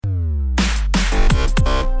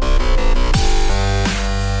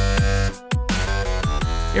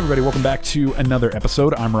Everybody, welcome back to another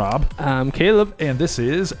episode. I'm Rob. I'm Caleb. And this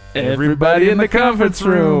is Everybody in the Conference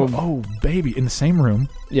Room. Oh, baby. In the same room.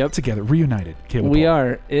 Yep. Together. Reunited. Caleb We Paul.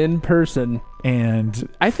 are in person. And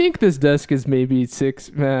I think this desk is maybe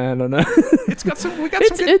 6. Man, I don't know. it's got some. We got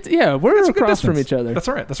some. Yeah, we're some good across from distance. each other. That's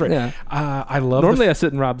right. That's right. Yeah. I love. Normally I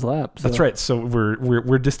sit in Rob's lap. So. That's right. So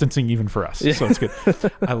we're distancing even for us. Yeah. So it's good.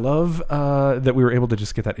 I love that we were able to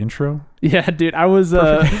just get that intro. Yeah, dude. I was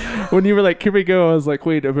when you were like, "Here we go," I was like,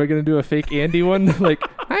 "Wait, are we gonna do a fake Andy one?" Like,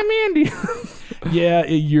 I'm Andy. Yeah,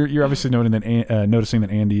 you're obviously noticing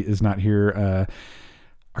that Andy is not here.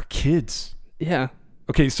 Our kids. Yeah.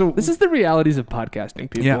 Okay, so This is the realities of podcasting,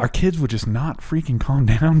 people. yeah, our kids would just not freaking calm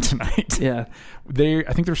down tonight. Yeah.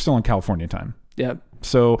 I think they're still in California time. Yeah.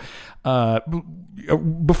 So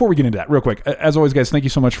before we get into that, real quick, as always, guys, thank you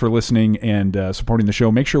so much for listening and supporting the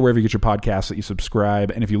show. Make sure wherever you get your podcasts that you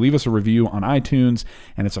subscribe. And if you leave us a review on iTunes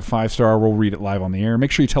and it's a 5-star, we'll read it live on the air.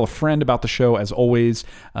 Make sure you tell a friend about the show, as always.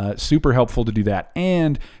 Super helpful to do that.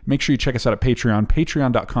 And make sure you check us out at Patreon,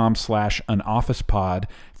 patreon.com/anofficepod.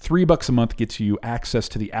 $3 a month gets you access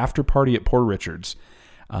to the after party at Poor Richard's.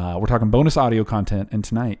 We're talking bonus audio content. And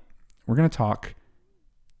tonight we're going to talk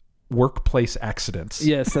workplace accidents.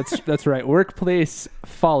 Yes, that's right. Workplace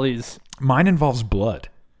follies. Mine involves blood.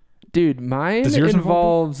 Dude, mine Does yours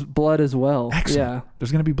involves blood as well. Excellent. Yeah. There's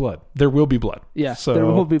going to be blood. There will be blood. Yeah, So, there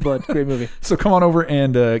will be blood. Great movie. So come on over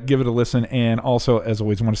and give it a listen. And also, as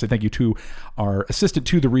always, I want to say thank you to our assistant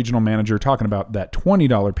to the regional manager, talking about that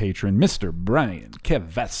 $20 patron, Mr. Brian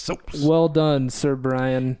Kevassos. Well done, Sir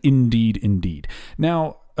Brian. Indeed, indeed.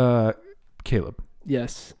 Now, Caleb,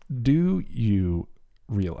 Yes. do you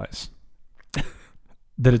realize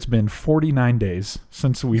that it's been 49 days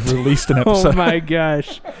since we've released an episode? Oh my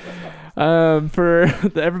gosh. For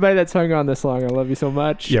everybody that's hung on this long, I love you so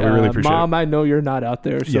much. Yeah, we really appreciate Mom, I know you're not out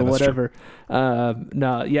there, so Yeah, that's whatever.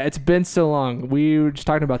 No, yeah, it's been so long. We were just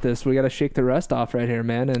talking about this. We got to shake the rust off right here,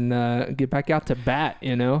 man, and get back out to bat,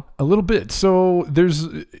 you know? A little bit. So it's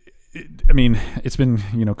been,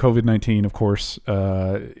 COVID-19, of course.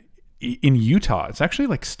 In Utah, it's actually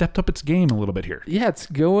like stepped up its game a little bit here. Yeah, it's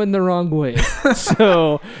going the wrong way.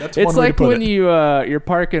 So That's it's one way to like put when it. you're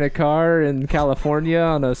parking a car in California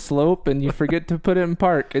on a slope and you forget to put it in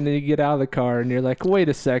park, and then you get out of the car and you're like, wait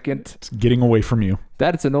a second, It's getting away from you.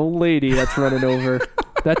 that's an old lady that's running over.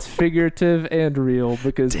 That's figurative and real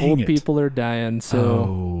because Dang old it. people are dying. So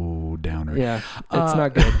Oh, downer. yeah, it's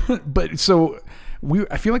not good. But so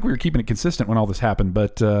I feel like we were keeping it consistent when all this happened.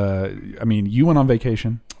 But you went on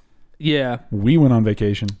vacation. Yeah, We went on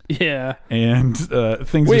vacation, yeah. and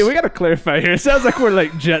things. Wait, just- we got to clarify here. It sounds like we're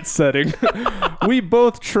like jet setting. We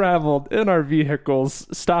both traveled in our vehicles,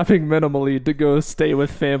 stopping minimally to go stay with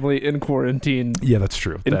family in quarantine Yeah, that's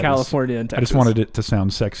true. in That is- California and I Texas. just wanted it to sound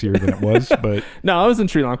sexier than it was, but No, I was in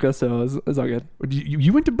Sri Lanka, so it was all good.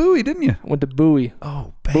 you went to Bowie, didn't you? Went to Bowie.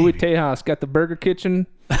 Oh, Bowie baby. Tejas. Got the burger kitchen,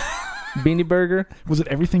 beanie burger. Was it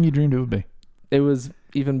everything you dreamed it would be? It was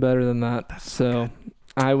even better than that. So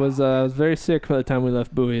I was very sick by the time we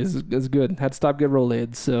left Bowie. It was good. Had to stop get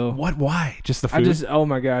Rolaids. So What? Why? Just the food? oh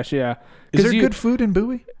my gosh, yeah. Is 'Cause there good food in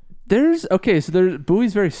Bowie? So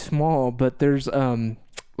Bowie's very small, but there's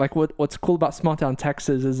like what's cool about small town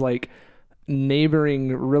Texas is like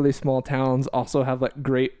neighboring really small towns also have like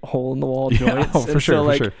great hole in the wall Yeah, joints. oh, for And sure, so for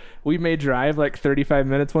like sure. we may drive like 35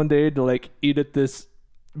 minutes one day to like eat at this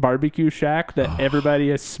barbecue shack that everybody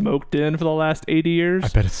has smoked in for the last 80 years. I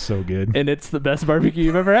bet it's so good. And it's the best barbecue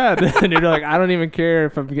you've ever had. And you're like, I don't even care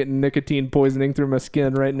if I'm getting nicotine poisoning through my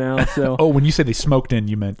skin right now. So Oh, when you say they smoked in,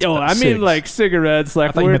 you meant I mean cigs. like cigarettes. Like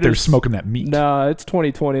I thought you meant they were smoking that meat. No, it's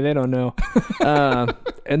 2020. They don't know.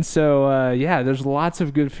 And so, there's lots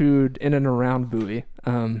of good food in and around Bowie.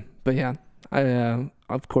 But yeah, I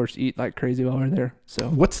of course eat like crazy while we're there. So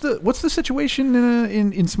What's the situation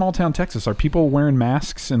in small town Texas? Are people wearing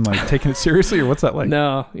masks and like taking it seriously, or what's that like?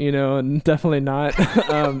 no, definitely not.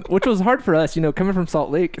 Which was hard for us. Coming from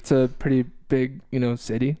Salt Lake, it's a pretty big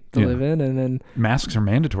city to Yeah. live in, and then Masks are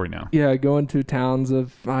mandatory now. going to towns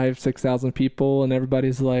of 5,000-6,000 people, and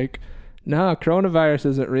everybody's like, "No, coronavirus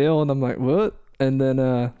isn't real," and I'm like, "What?" And then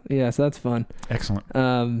so that's fun.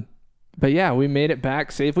 Excellent. But yeah, we made it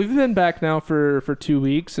back safe. We've been back now for 2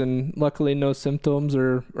 weeks, and luckily no symptoms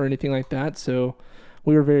or anything like that. So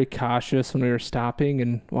we were very cautious when we were stopping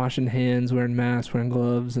and washing hands, wearing masks, wearing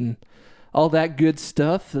gloves, and all that good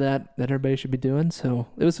stuff that everybody should be doing. So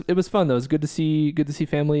it was fun though. It was good to see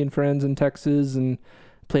family and friends in Texas, and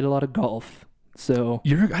played a lot of golf. So I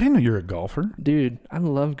didn't know you're a golfer. dude, I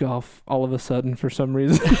love golf all of a sudden for some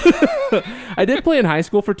reason. I did play in high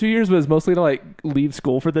school for 2 years, but it's mostly to like leave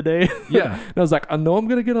school for the day. Yeah. And I was like, I know I'm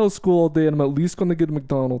gonna get out of school all day, and I'm at least gonna get to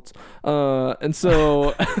McDonald's. And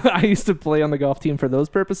so I used to play on the golf team for those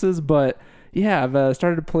purposes. But yeah, I've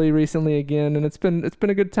started to play recently again, and it's been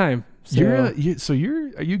a good time. So Are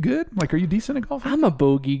you good? Like, are you decent at golfing? I'm a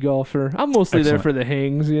bogey golfer. I'm mostly there Excellent. for the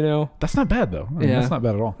hangs, you know. That's not bad though. I mean, Yeah. That's not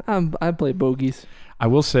bad at all. I play bogeys. I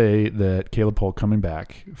will say that Caleb Polk coming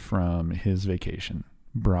back from his vacation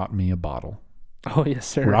brought me a bottle. Oh yes,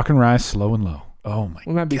 sir. Rock and Rye Slow and Low. Oh my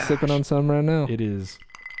We might be gosh. sipping on some right now. It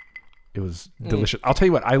was delicious. I'll tell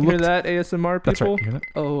you what, I You hear looked that, ASMR people? That's right. You hear that?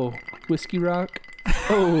 Oh, Whiskey Rock.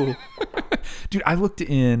 Oh, Dude, I looked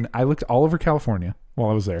all over California while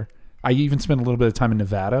I was there. I even spent a little bit of time in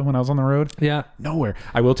Nevada when I was on the road. yeah. Nowhere.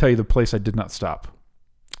 I will tell you the place I did not stop.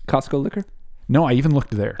 Costco liquor. No, I even looked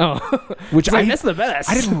there. Oh, Which that's the best.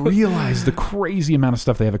 I didn't realize the crazy amount of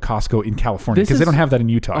stuff they have at Costco in California This because they is- don't have that in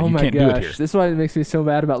Utah. Oh You my can't gosh, do it here. this is why it makes me so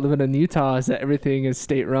mad about living in Utah is that everything is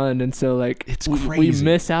state run, and so like It's we crazy.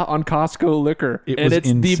 miss out on Costco liquor, It and was it's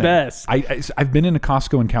the insane. best. I've been in a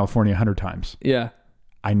Costco in California 100 times. Yeah.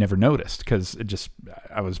 I never noticed because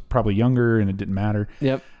I was probably younger and it didn't matter.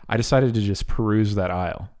 Yep. I decided to just peruse that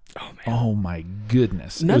aisle. Oh man. Oh my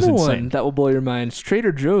goodness. Another it was one insane. that will blow your mind.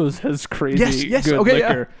 Trader Joe's has crazy Yes, good okay, yeah.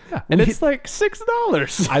 liquor, Yeah. and We it's like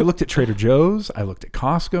 $6. I looked at Trader Joe's. I looked at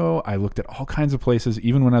Costco. I looked at all kinds of places.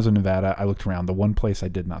 Even when I was in Nevada, I looked around. The one place I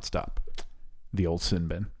did not stop, the old sin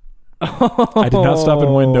bin. I did not stop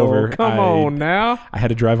in Wendover. Come on now. I had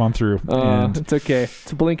to drive on through, and It's okay.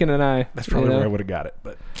 It's blinking an eye. that's probably where I would have got it.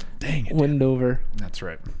 But dang it, Wendover. that's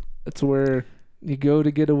right. It's where you go to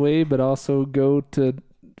get away, but also go to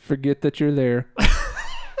forget that you're there.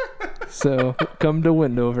 So come to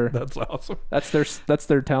Wendover. That's awesome. That's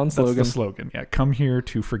their town That's slogan. the slogan. Yeah, come here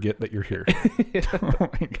to forget that you're here. Oh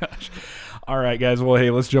my gosh. All right, guys. Well, hey,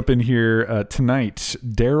 let's jump in here. Tonight,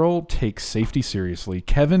 Daryl takes safety seriously.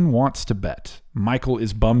 Kevin wants to bet. Michael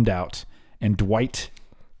is bummed out. And Dwight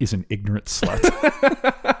is an ignorant slut.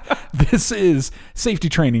 This is Safety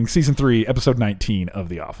Training, Season 3, Episode 19 of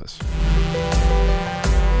The Office.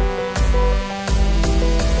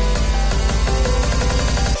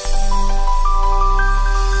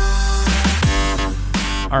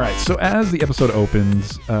 All right, so as the episode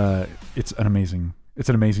opens, it's an amazing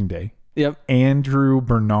day. Yep. Andrew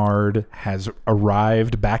Bernard has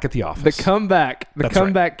arrived back at the office. The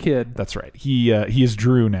comeback kid. That's right. He is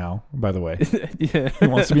Drew now, by the way. Yeah. He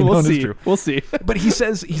wants to be known as Drew. We'll see. But he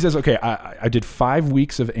says, okay, I did 5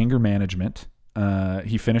 weeks of anger management.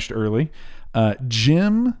 He finished early.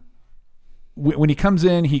 Jim, when he comes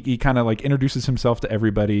in, he kind of like introduces himself to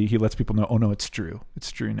everybody. He lets people know, oh no, it's Drew. It's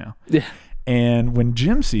Drew now. Yeah. And when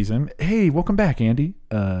Jim sees him, hey, welcome back, Andy.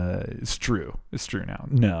 It's Drew. It's Drew now.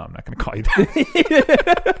 No, I'm not going to call you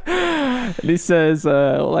that. And he says,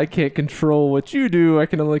 well, I can't control what you do. I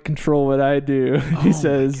can only control what I do. He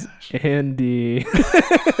says, Andy.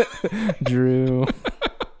 Drew.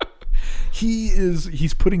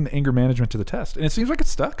 He's putting the anger management to the test, and it seems like it's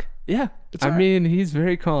stuck. Yeah. It's I all right. mean, he's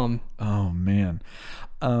very calm. Oh man.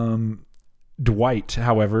 Dwight,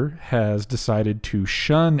 however, has decided to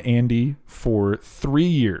shun Andy for 3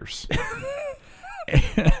 years.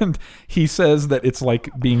 And he says that it's like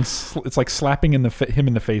slapping him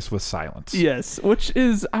in the face with silence. Yes, which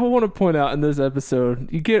is, I want to point out in this episode,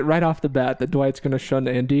 you get right off the bat that Dwight's going to shun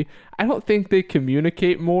Andy. I don't think they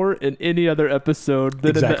communicate more in any other episode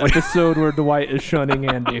than in the episode where Dwight is shunning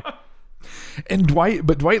Andy. And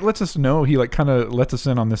Dwight lets us know, he like kind of lets us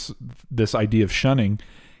in on this idea of shunning.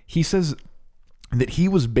 He says that he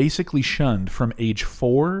was basically shunned from age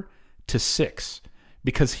 4 to 6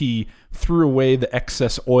 because he threw away the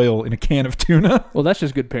excess oil in a can of tuna. Well, that's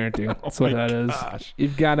just good parenting. That's what that gosh. is.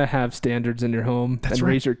 You've got to have standards in your home and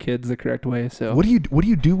raise your kids the correct way. So What do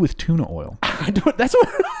you do with tuna oil? that's what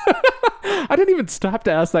I didn't even stop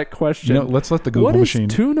to ask that question. Let's let the Google machine.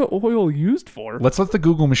 What is tuna oil used for? Let's let the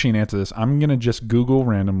Google machine answer this. I'm going to just Google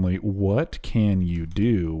randomly, what can you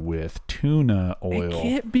do with tuna oil? It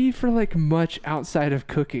can't be for like much outside of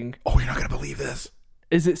cooking. Oh, you're not going to believe this.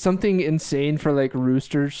 Is it something insane for like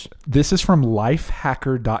roosters? This is from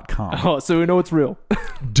lifehacker.com. Oh, so we know it's real.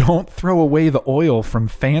 Don't throw away the oil from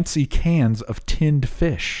fancy cans of tinned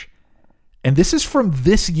fish. And this is from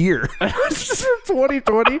this year. This is from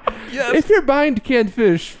 2020. Yes. If you're buying canned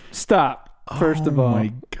fish, stop. First of all. Oh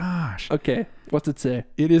my gosh. Okay. What's it say?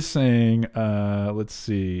 It is saying, let's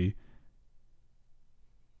see.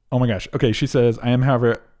 Oh my gosh. Okay, she says, I am,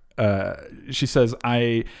 however, She says,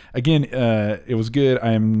 it was good.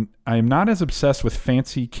 I am not as obsessed with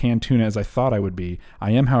fancy canned tuna as I thought I would be.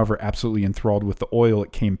 I am, however, absolutely enthralled with the oil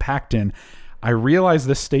it came packed in. I realize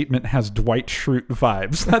this statement has Dwight Schrute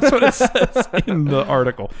vibes. That's what it says in the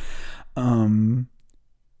article.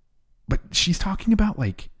 But she's talking about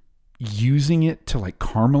like using it to like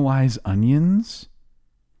caramelize onions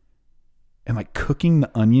and like cooking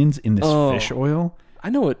the onions in this fish oil.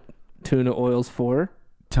 I know what tuna oil's for.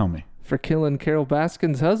 Tell me. For killing Carol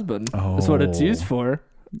Baskin's husband. That's what it's used for.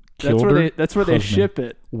 That's where they ship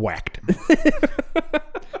it. Whacked him.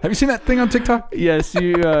 Have you seen that thing on TikTok? Yes,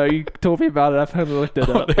 you told me about it. I finally looked it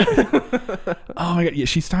up. Oh my god! Yeah,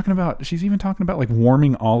 she's even talking about like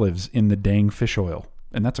warming olives in the dang fish oil,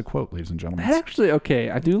 and that's a quote, ladies and gentlemen. That actually, okay.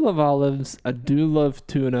 I do love olives. I do love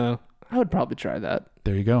tuna. I would probably try that.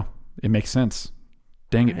 There you go. It makes sense.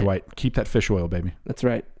 Dang it, Dwight! Keep that fish oil, baby. That's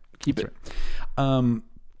right. Keep it. Right.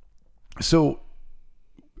 So.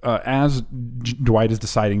 As Dwight is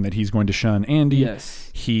deciding that he's going to shun Andy, yes,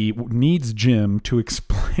 he needs Jim to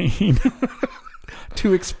explain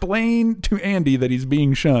to Andy that he's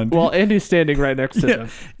being shunned. Well, Andy's standing right next to him.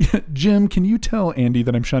 Yeah. Jim, can you tell Andy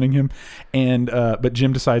that I'm shunning him? And but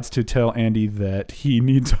Jim decides to tell Andy that he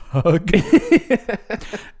needs a hug.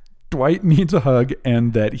 Dwight needs a hug,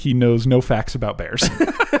 and that he knows no facts about bears.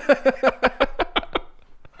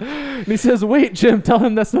 And he says, "Wait, Jim, tell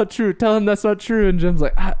him that's not true. Tell him that's not true." And Jim's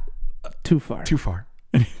like, too far. Too far.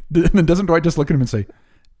 And then doesn't Dwight just look at him and say,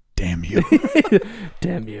 "Damn you."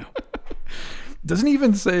 Damn you. Doesn't he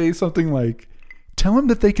even say something like, "Tell him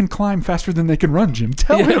that they can climb faster than they can run, Jim.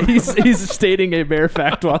 Tell him." He's stating a bear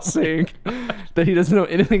fact while saying that he doesn't know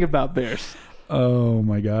anything about bears. Oh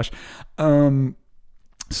my gosh. So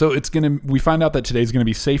we find out that today's going to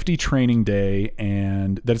be safety training day,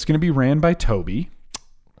 and that it's going to be ran by Toby.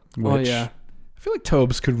 Which I feel like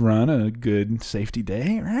Tobes could run a good safety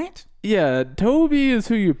day, right? Yeah, Toby is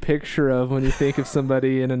who you picture of when you think of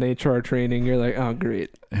somebody in an HR training. You're like, oh, great.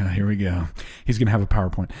 Here we go. He's going to have a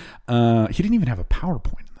PowerPoint. He didn't even have a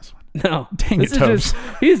PowerPoint in this one. No. Dang it, Tobes.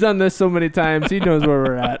 He's done this so many times. He knows where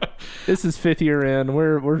we're at. This is 5th year in.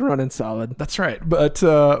 We're running solid. That's right. But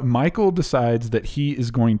Michael decides that he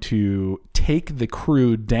is going to take the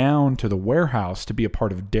crew down to the warehouse to be a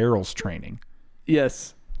part of Daryl's training.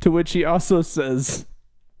 Yes. To which he also says,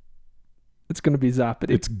 it's going to be Zoppity.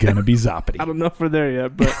 It's going to be Zoppity. I don't know if we're there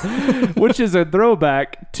yet, but which is a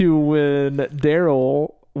throwback to when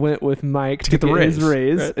Daryl went with Mike to get his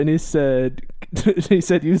raise. Right. And he said,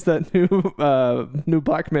 use that new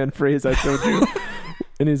black man phrase I showed you.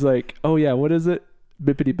 And he's like, oh yeah, what is it?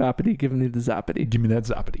 Bippity boppity, give me the Zoppity. Give me that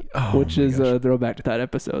Zoppity. Which is a throwback to that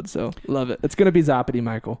episode. So love it. It's going to be Zoppity,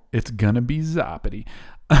 Michael. It's going to be Zoppity.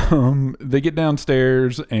 They get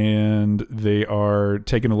downstairs and they are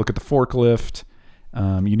taking a look at the forklift.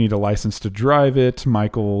 You need a license to drive it.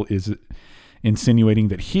 Michael is insinuating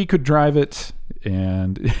that he could drive it.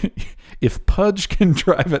 And if Pudge can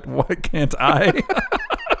drive it, why can't I?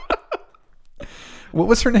 What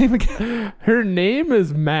was her name again? Her name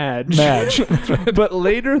is Madge. Right. But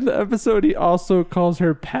later in the episode, he also calls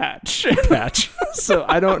her Patch. So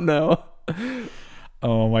I don't know.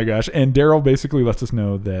 Oh my gosh. And Daryl basically lets us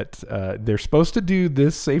know that they're supposed to do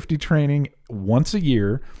this safety training once a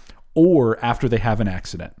year or after they have an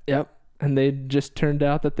accident. Yep. And they just turned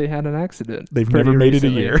out that they had an accident. They've never made it a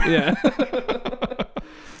year. Yeah.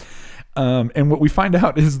 And what we find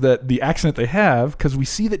out is that the accident they have, because we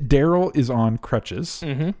see that Daryl is on crutches.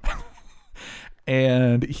 Mm-hmm.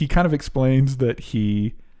 And he kind of explains that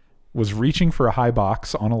he was reaching for a high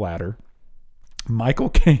box on a ladder. Michael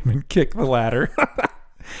came and kicked the ladder.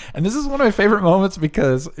 And this is one of my favorite moments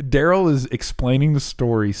because Daryl is explaining the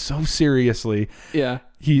story so seriously. Yeah.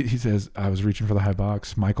 He says, I was reaching for the high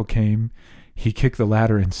box. Michael came. He kicked the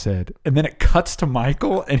ladder and said, and then it cuts to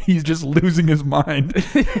Michael and he's just losing his mind.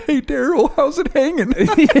 Hey, Daryl, how's it hanging?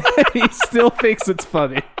 He still thinks it's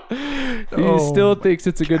funny. He still thinks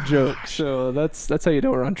it's a good joke. So that's how you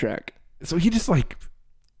know we're on track. So he just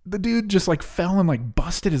the dude just fell and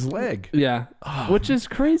busted his leg. Yeah. Which is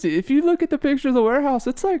crazy. If you look at the picture of the warehouse,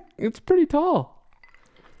 it's pretty tall.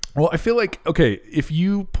 Well, I feel like, okay, if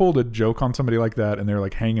you pulled a joke on somebody like that and they're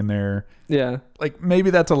hanging there, yeah, maybe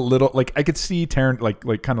that's a little, I could see Taryn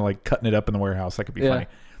kind of cutting it up in the warehouse. That could be funny.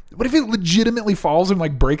 But if it legitimately falls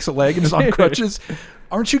and breaks a leg and is on crutches,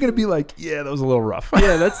 aren't you going to be yeah, that was a little rough?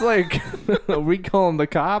 Yeah, that's are we calling the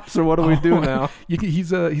cops or what do we do now?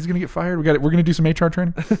 He's going to get fired. We're going to do some HR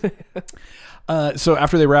training. So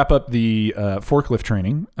after they wrap up the forklift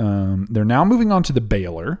training, they're now moving on to the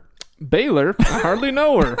baler. Baylor? I hardly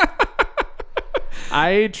know her.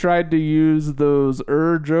 I tried to use those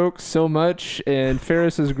jokes so much, and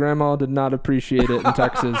Ferris's grandma did not appreciate it in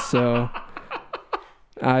Texas, so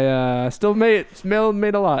I still made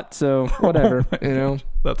a lot, so whatever, Oh my gosh,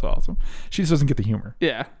 that's awesome. She just doesn't get the humor.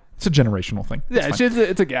 Yeah. It's a generational thing. Yeah,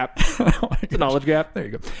 it's a gap. It's a knowledge gap. There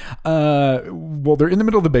you go. Well, they're in the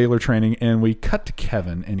middle of the Baylor training, and we cut to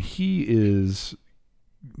Kevin, and he is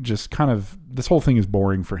just kind of, this whole thing is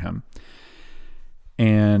boring for him.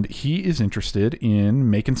 And he is interested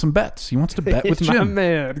in making some bets. He wants to bet with Jim. My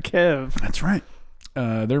man, Kev. That's right.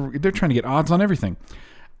 They're trying to get odds on everything.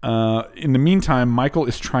 In the meantime, Michael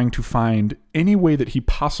is trying to find any way that he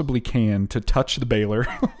possibly can to touch the Baylor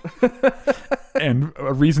and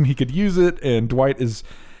a reason he could use it. And Daryl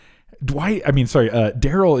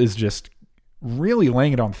is just really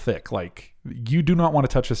laying it on thick. Like, you do not want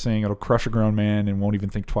to touch this thing. It'll crush a grown man and won't even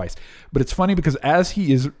think twice. But it's funny because as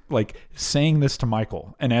he is like saying this to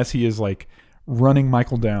Michael and as he is like running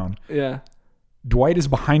Michael down. Yeah. Dwight is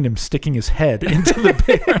behind him, sticking his head into the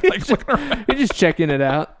Baylor, like looking around. You're just checking it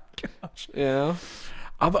out. Gosh. You know?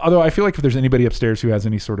 Although I feel like if there's anybody upstairs who has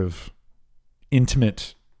any sort of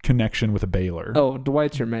intimate connection with a Baylor,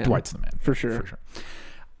 Dwight's your man. Dwight's the man for sure.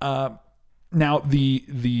 Now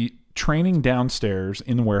the training downstairs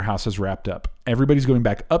in the warehouse has wrapped up. Everybody's going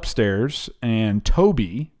back upstairs, and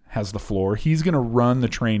Toby has the floor. He's going to run the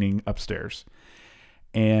training upstairs.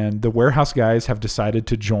 And the warehouse guys have decided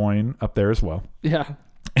to join up there as well. Yeah.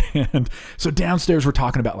 And so downstairs we're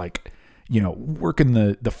talking about like, working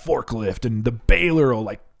the forklift, and the Baylor will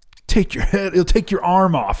like take your head, it'll take your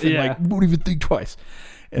arm off and like won't even think twice.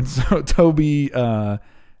 And so Toby,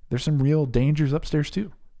 there's some real dangers upstairs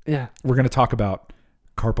too. Yeah. We're going to talk about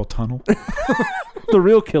carpal tunnel. The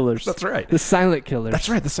real killers. That's right. The silent killers. That's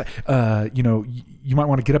right. You might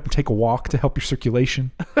want to get up and take a walk to help your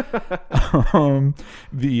circulation.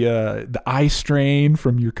 The eye strain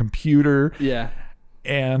from your computer. Yeah.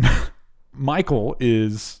 And Michael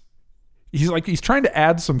he's trying to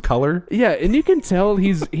add some color. Yeah, and you can tell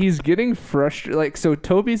he's getting frustrated. Like, so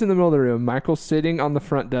Toby's in the middle of the room, Michael's sitting on the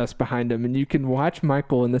front desk behind him, and you can watch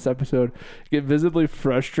Michael in this episode get visibly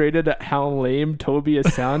frustrated at how lame Toby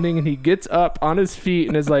is sounding, and he gets up on his feet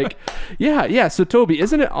and is like, yeah, so Toby,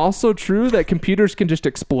 isn't it also true that computers can just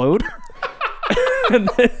explode? And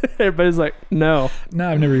then everybody's like, no,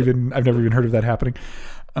 I've never even heard of that happening.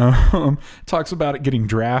 Talks about it getting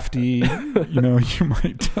drafty.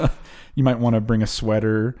 You might want to bring a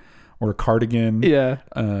sweater or a cardigan. Yeah.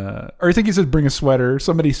 Or I think he says bring a sweater.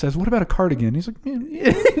 Somebody says, what about a cardigan? He's like, man,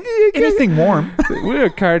 anything warm. We're a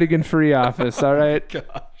cardigan-free office, all right?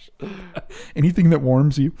 Gosh. Anything that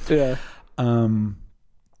warms you. Yeah.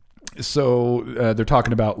 So they're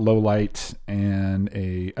talking about low light and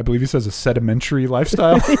I believe he says a sedimentary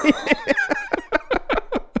lifestyle.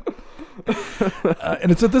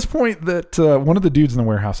 And it's at this point that one of the dudes in the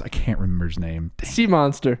warehouse, I can't remember his name. Dang. Sea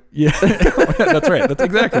monster. Yeah, that's right. That's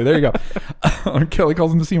exactly. There you go. Kelly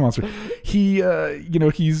calls him the sea monster. He,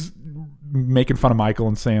 he's making fun of Michael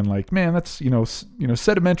and saying like, man, that's,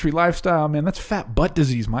 sedimentary lifestyle, man. That's fat butt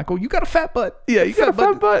disease, Michael. You got a fat butt. Yeah, you got a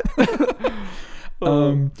fat butt.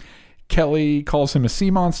 Kelly calls him a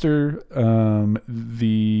sea monster.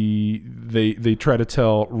 They try to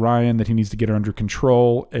tell Ryan that he needs to get her under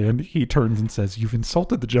control, and he turns and says, "You've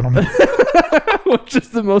insulted the gentleman," which is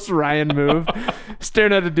the most Ryan move.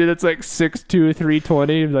 Staring at a dude that's like 6'2",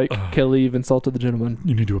 320, like, Kelly, you've insulted the gentleman.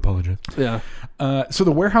 You need to apologize. Yeah. So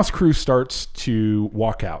the warehouse crew starts to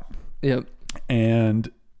walk out. Yep.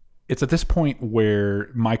 And it's at this point where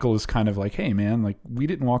Michael is kind of like, "Hey, man, like, we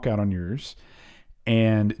didn't walk out on yours."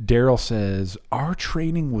 And Daryl says, "Our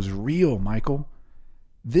training was real, Michael.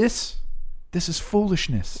 This is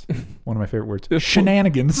foolishness." One of my favorite words.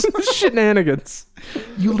 Shenanigans. Shenanigans.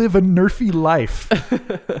 You live a nerfy life.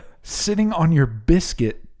 Sitting on your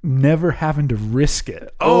biscuit, never having to risk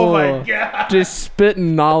it. Oh my God. Just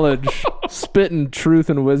spitting knowledge. Spitting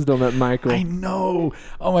truth and wisdom at Michael. I know.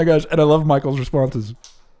 Oh my gosh. And I love Michael's responses.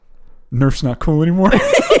 Nerf's not cool anymore.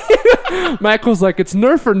 Michael's like, it's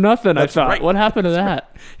Nerf or nothing. That's I thought. right. What happened to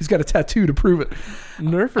that? He's got a tattoo to prove it.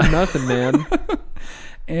 Nerf or nothing, man.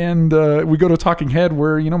 And we go to Talking Head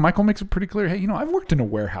where, Michael makes it pretty clear. Hey, I've worked in a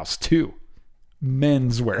warehouse too.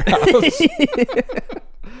 Men's warehouse.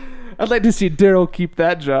 I'd like to see Daryl keep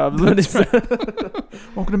that job. That's right.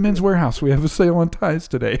 Welcome to Men's Warehouse. We have a sale on ties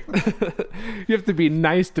today. You have to be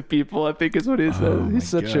nice to people, I think is what he says.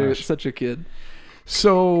 He's such a kid.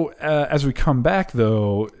 So as we come back,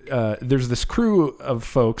 though, there's this crew of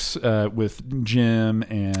folks with Jim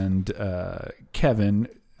and Kevin.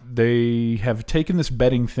 they have taken this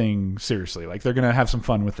betting thing seriously. Like they're gonna have some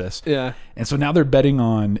fun with this. Yeah. And so now they're betting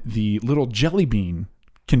on the little jelly bean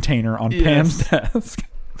container on Pam's desk.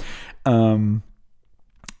 And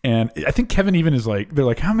I think Kevin even is like, they're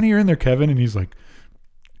like, how many are in there, Kevin? And he's like,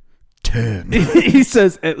 10. He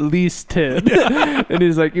says at least 10. And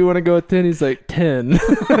he's like, you want to go with 10? He's like, 10.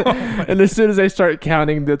 And as soon as I start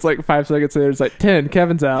counting, it's like 5 seconds later, it's like 10.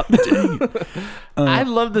 Kevin's out. I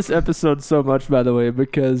love this episode so much, by the way,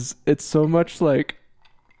 because it's so much like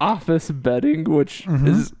office betting, which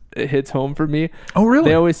it hits home for me. Oh, really?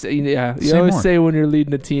 They always say, you always say when you're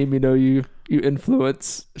leading a team, you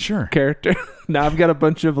influence character. Now I've got a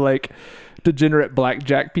bunch of like degenerate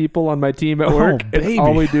blackjack people on my team at work, and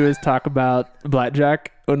all we do is talk about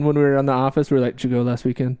blackjack. And when we were in the office, we were like, "Did you go last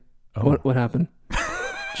weekend? What happened?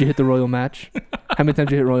 Did you hit the royal match? How many times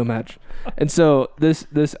did you hit royal match?" And so this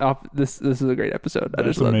is a great episode. I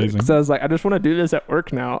just love it. So I was like, I just want to do this at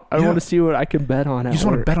work now. I want to see what I can bet on at work. You just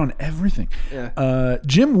want to bet on everything. Yeah.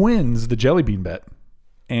 Jim wins the jelly bean bet,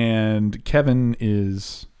 and Kevin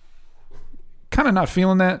is kind of not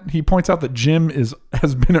feeling that. He points out that Jim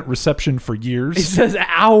has been at reception for years. He says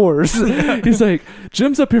hours. He's like,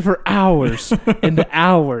 Jim's up here for hours and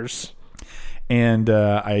hours. And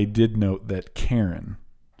I did note that Karen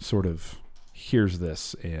sort of hears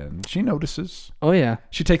this and she notices. Oh yeah,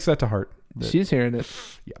 she takes that to heart. She's hearing it.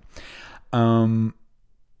 Yeah.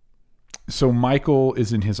 So Michael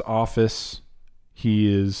is in his office. He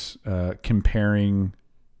is comparing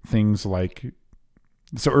things like.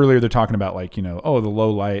 So earlier they're talking about like, the low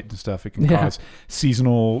light and stuff. It can cause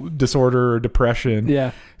seasonal disorder or depression.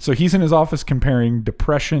 Yeah. So he's in his office comparing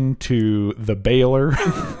depression to the Baylor.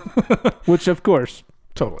 Which, of course.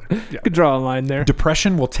 Totally. Yeah. Could draw a line there.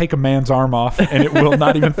 Depression will take a man's arm off and it will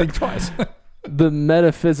not even think twice. The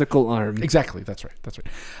metaphysical arm. Exactly. That's right.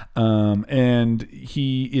 And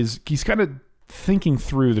he's kind of thinking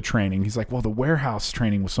through the training. He's like, well, the warehouse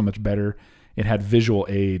training was so much better. It had visual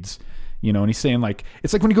aids. And he's saying like,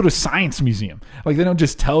 it's like when you go to a science museum, like they don't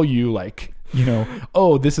just tell you like,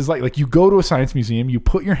 oh, this is like you go to a science museum, you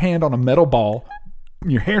put your hand on a metal ball,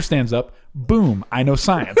 your hair stands up, boom, I know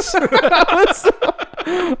science.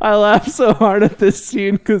 I laugh so hard at this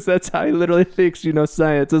scene because that's how he literally thinks,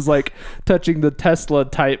 science is like touching the Tesla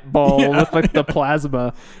type ball with like the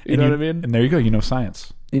plasma. You know what I mean? And there you go.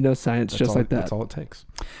 Science. Science just like that. That's all it takes.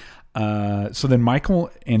 So then Michael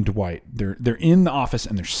and Dwight, they're in the office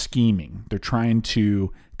and they're scheming. They're trying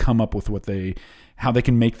to come up with how they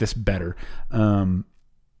can make this better. And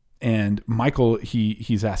Michael,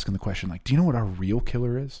 he's asking the question like, do you know what our real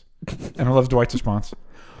killer is? And I love Dwight's response.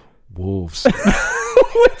 Wolves.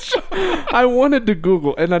 Which I wanted to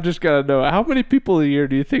Google, and I just gotta know, how many people a year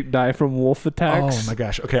do you think die from wolf attacks? Oh my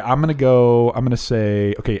gosh. Okay, I'm gonna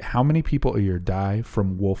say, okay, how many people a year die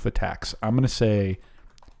from wolf attacks? I'm gonna say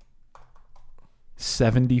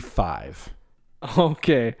 75.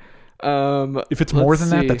 Okay. If it's more than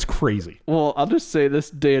that, that's crazy. Well, I'll just say this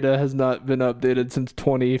data has not been updated since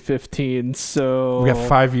 2015, so... We got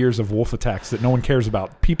 5 years of wolf attacks that no one cares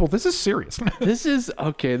about. People, this is serious.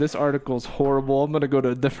 This article's horrible. I'm going to go to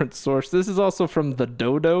a different source. This is also from The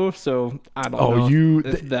Dodo, so I don't know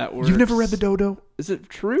if that works. You've never read The Dodo? Is it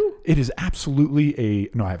true? It is absolutely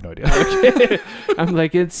no, I have no idea. Okay. I'm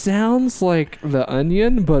like, it sounds like The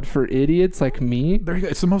Onion, but for idiots like me. There you go.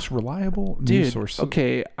 It's the most reliable news source.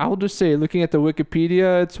 Okay, I'll just say, looking at the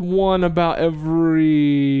Wikipedia, it's one about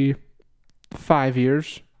every 5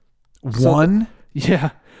 years. One?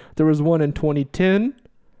 Yeah. There was one in 2010.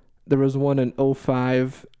 There was one in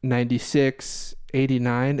 05, 96,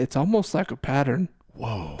 89. It's almost like a pattern.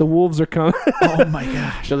 Whoa. The wolves are coming. Oh my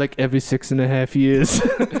gosh. They're like every 6.5 years.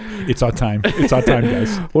 It's our time. It's our time,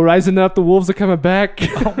 guys. We're rising up. The wolves are coming back.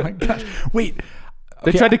 Oh my gosh. Wait.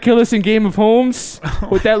 They tried to kill us in Game of Homes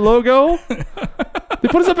with that logo. They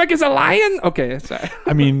put us up against a lion? Okay, sorry.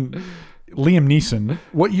 I mean, Liam Neeson.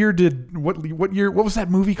 What was that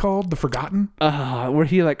movie called? The Forgotten? Where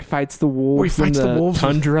he like fights the wolves. Where he fights the wolves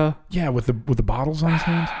tundra. With the bottles on his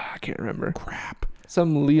hands. I can't remember. Crap.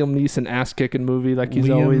 Some Liam Neeson ass-kicking movie like he's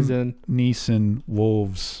always in. Neeson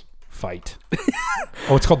wolves fight.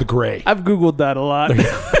 Oh, it's called The Gray. I've Googled that a lot.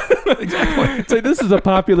 Exactly. It's like, this is a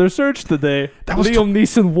popular search today. That was Liam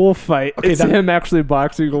Neeson wolf fight. Okay, it's him actually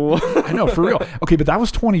boxing a wolf. I know, for real. Okay, but that was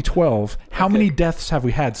 2012. How many deaths have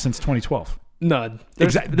we had since 2012? None.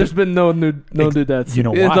 There's been no new deaths. You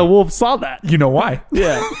know why? The wolf saw that. You know why?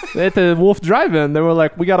 Yeah. At the wolf drive-in, they were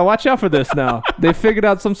like, we got to watch out for this now. They figured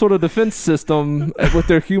out some sort of defense system with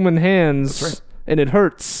their human hands. That's right. And it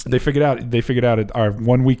hurts. They figured out our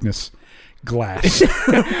one weekness, glass.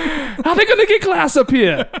 How are they going to get glass up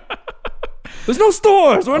here? There's no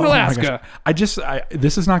stores. We're in Oh my Alaska. gosh.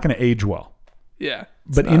 This is not going to age well. Yeah.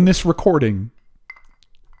 But in this recording,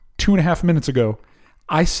 2.5 minutes ago,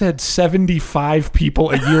 I said 75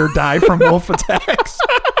 people a year die from wolf attacks.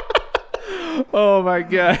 Oh my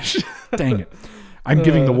gosh. Dang it. I'm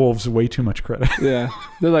giving the wolves way too much credit. Yeah.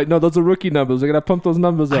 They're like, no, those are rookie numbers. They got to pump those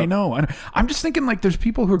numbers up. I know. I'm just thinking, like, there's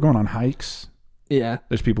people who are going on hikes. Yeah.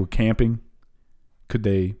 There's people camping. Could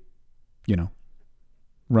they,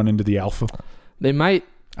 run into the alpha? They might.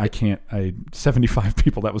 75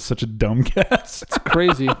 people. That was such a dumb guess. It's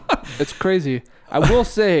crazy. It's crazy. I will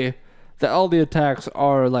say that all the attacks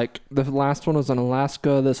are like, the last one was in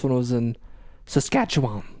Alaska. This one was in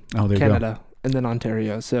Saskatchewan, Oh, there Canada. you go. And then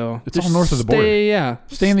Ontario. So It's all north of the border. Yeah.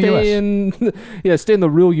 Stay in the US. Stay in the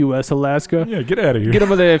real US, Alaska. Yeah, get out of here. Get them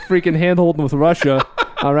with a freaking hand holding with Russia.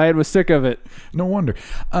 All right, we're sick of it. No wonder.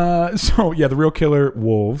 The real killer,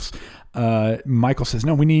 wolves. Michael says,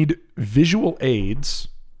 no, we need visual aids,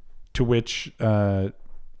 to which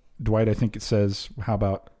Dwight, I think it says, how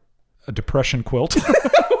about a depression quilt?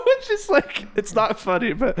 Which is like, it's not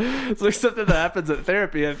funny, but it's like something that happens at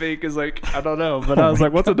therapy, I think, is like, I don't know. But I was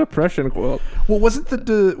like, what's a depression quilt? Well, wasn't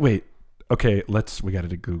wait. Okay, we got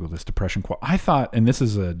to Google this depression quilt. I thought, and this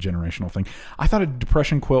is a generational thing, I thought a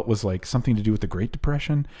depression quilt was like something to do with the Great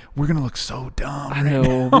Depression. We're going to look so dumb. I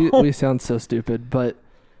know, we sound so stupid, but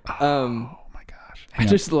oh my gosh.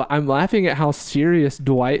 I'm laughing at how serious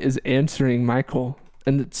Dwight is answering Michael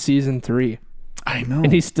in season 3. I know.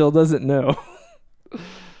 And he still doesn't know.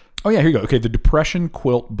 Oh yeah, here you go. Okay, the depression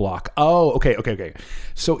quilt block. Oh, okay.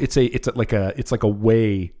 So it's like a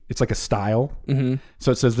style. Mm-hmm.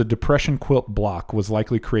 So it says the depression quilt block was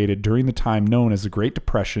likely created during the time known as the Great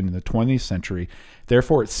Depression in the 20th century.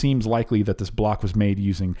 Therefore, it seems likely that this block was made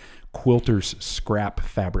using quilters' scrap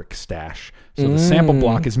fabric stash. So the sample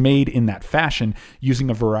block is made in that fashion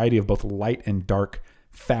using a variety of both light and dark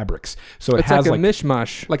fabrics. So it It's has like a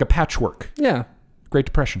mishmash. like a patchwork. Yeah. Great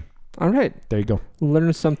Depression. All right. There you go.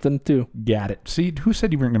 Learn something too. Got it. See, who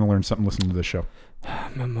said you weren't going to learn something listening to this show?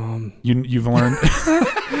 My mom. You've learned.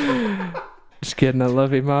 Just kidding. I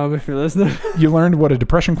love you, Mom, if you're listening. You learned what a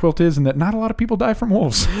depression quilt is and that not a lot of people die from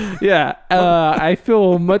wolves. Yeah. I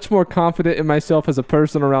feel much more confident in myself as a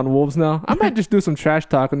person around wolves now. I might just do some trash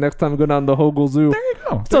talk next time I go down to Hogle Zoo. There you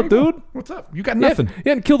go. What's up, dude? What's up? You got nothing.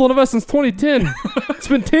 You hadn't killed one of us since 2010. It's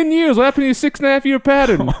been 10 years. What happened to your 6.5 year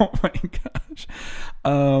pattern? Oh my gosh.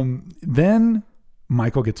 Then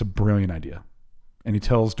Michael gets a brilliant idea and he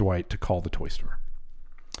tells Dwight to call the toy store.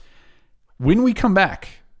 When we come back,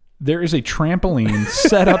 there is a trampoline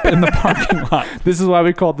set up in the parking lot. This is why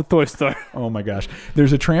we called the toy store. Oh my gosh.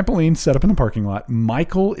 There's a trampoline set up in the parking lot.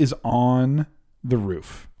 Michael is on the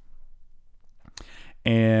roof.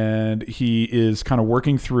 And he is kind of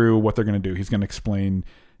working through what they're going to do. He's going to explain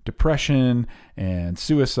depression and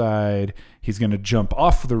suicide. He's going to jump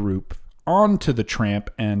off the roof onto the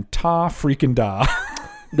tramp and ta freaking da.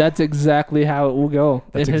 That's exactly how it will go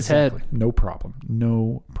in his head. No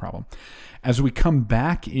problem. As we come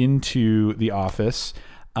back into the office,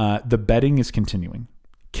 the betting is continuing.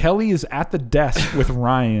 Kelly is at the desk with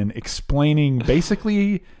Ryan explaining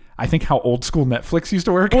basically, I think, how old school Netflix used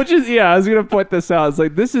to work. Which is, I was going to point this out. It's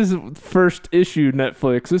like, this is first issue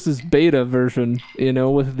Netflix. This is beta version,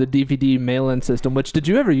 with the DVD mail-in system, which, did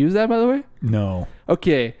you ever use that, by the way? No.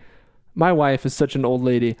 Okay. My wife is such an old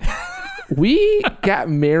lady. We got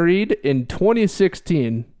married in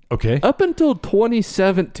 2016. Okay. Up until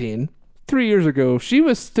 2017, 3 years ago, she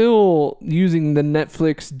was still using the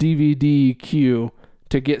Netflix DVD queue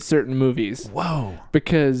to get certain movies. Whoa.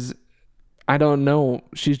 Because, I don't know,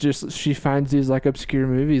 she finds these like obscure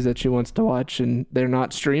movies that she wants to watch and they're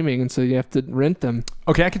not streaming, and so you have to rent them.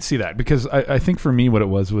 Okay, I could see that because I think for me what it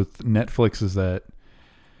was with Netflix is that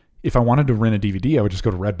if I wanted to rent a DVD, I would just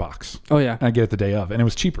go to Redbox. Oh, yeah. And I'd get it the day of. And it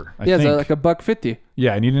was cheaper. I it's think. like $1.50.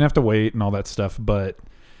 Yeah, and you didn't have to wait and all that stuff, but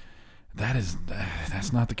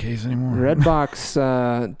that's not the case anymore.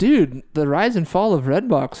 Redbox, dude, the rise and fall of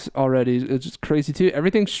Redbox already is just crazy too.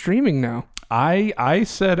 Everything's streaming now. I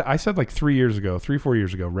said like 4 years ago,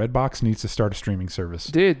 Redbox needs to start a streaming service.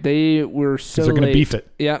 Dude, they were so they're going to beef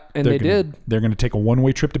it. Yeah, and they did. They're going to take a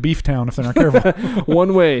one-way trip to Beeftown if they're not careful.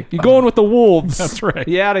 One way. You're going with the wolves. That's right.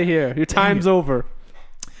 You out of here. Your time's over.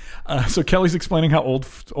 So Kelly's explaining how old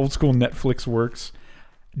school Netflix works.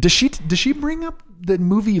 Does she bring up the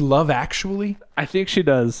movie Love Actually? I think she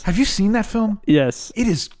does. Have you seen that film? Yes. It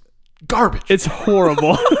is garbage. It's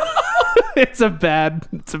horrible. It's a bad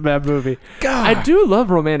movie. God. I do love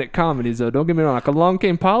romantic comedies though. Don't get me wrong. Like Along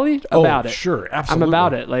Came Polly, about it. Sure, absolutely. I'm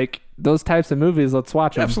about it. Like those types of movies, let's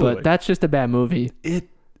watch them. Absolutely. But that's just a bad movie.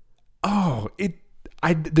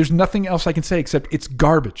 There's nothing else I can say except it's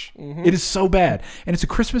garbage. It is so bad. And it's a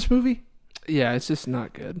Christmas movie. Yeah, it's just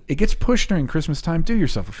not good. It gets pushed during Christmas time. Do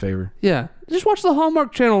yourself a favor. Yeah. Just watch the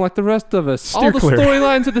Hallmark Channel like the rest of us. Steer All the clear.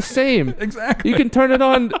 storylines are the same. Exactly. You can turn it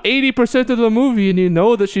on 80% of the movie and you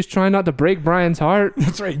know that she's trying not to break Brian's heart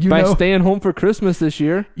That's right. by staying home for Christmas this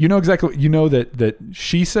year. You know exactly. You know that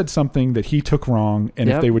she said something that he took wrong, and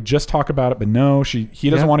if they would just talk about it, but no, he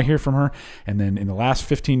doesn't want to hear from her. And then in the last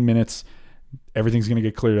 15 minutes, everything's going to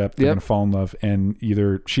get cleared up. They're going to fall in love, and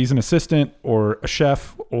either she's an assistant or a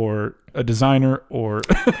chef or a designer or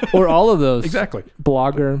or all of those. Exactly.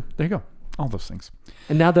 Blogger. There you go. All those things.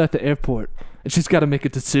 And now they're at the airport, and she's got to make a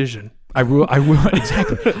decision. I will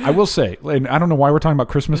exactly. I will say, and I don't know why we're talking about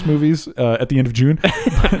Christmas movies at the end of June.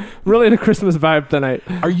 Really in a Christmas vibe tonight.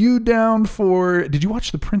 Are you down for? Did you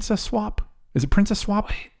watch The Princess Swap? Is it Princess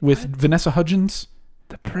Swap with Vanessa Hudgens?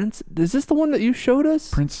 The Prince? Is this the one that you showed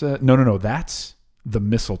us? No. That's The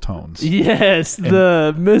Mistletones. Yes,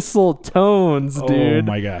 the Mistletones, dude.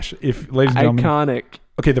 Oh my gosh! If ladies and gentlemen, iconic.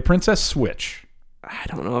 Okay, The Princess Switch. I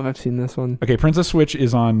don't know if I've seen this one. Okay, Princess Switch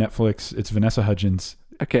is on Netflix. It's Vanessa Hudgens.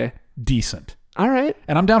 Okay. Decent. All right.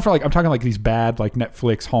 And I'm down for I'm talking like these bad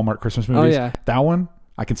Netflix Hallmark Christmas movies. Oh yeah. That one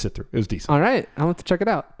I can sit through. It was decent. All right. I'll have to check it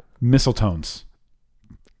out. Mistletones.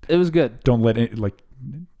 It was good. Don't let it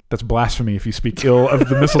that's blasphemy if you speak ill of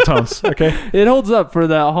the Mistletones. Okay. It holds up for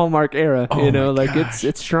the Hallmark era. Oh my gosh.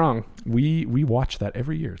 it's strong. We watch that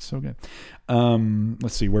every year. It's so good.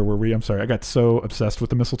 Let's see, where were we? I'm sorry, I got so obsessed with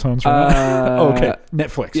the Mistletones right now. Okay,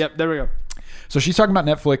 Netflix. Yep, there we go. So she's talking about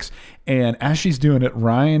Netflix, and as she's doing it,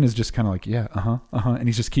 Ryan is just kind of like, yeah, and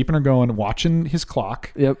he's just keeping her going, watching his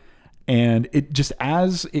clock. Yep. And it just,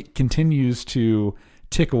 as it continues to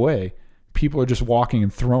tick away, people are just walking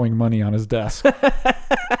and throwing money on his desk.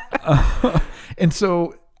 And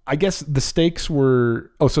so I guess the stakes were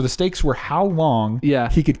how long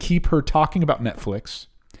he could keep her talking about Netflix.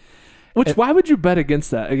 Why would you bet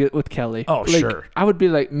against that with Kelly? Oh, sure. I would be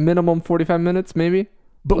minimum 45 minutes, maybe.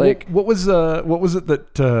 But what was it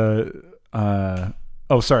that?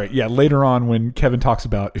 Later on when Kevin talks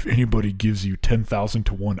about if anybody gives you 10,000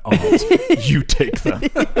 to 1 odds, you take them.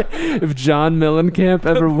 If John Mellencamp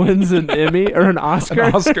ever wins an Emmy or an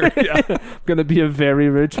Oscar, yeah, I'm gonna be a very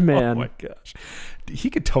rich man. Oh my gosh,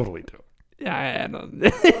 he could totally do it. Yeah, I know.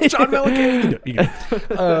 John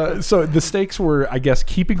Mellencamp. So the stakes were, I guess,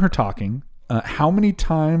 keeping her talking. How many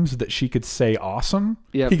times that she could say awesome?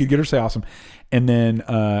 Yep. He could get her to say awesome, and then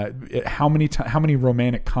how many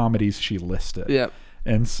romantic comedies she listed. Yep.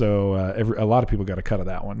 And so a lot of people got a cut of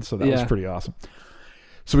that one. So that was pretty awesome.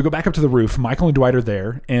 So we go back up to the roof. Michael and Dwight are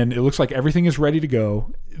there, and it looks like everything is ready to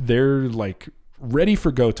go. They're ready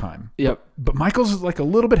for go time. Yep. But Michael's a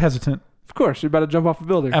little bit hesitant. Of course, you're about to jump off a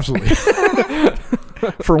building. Absolutely.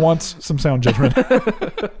 For once, some sound judgment.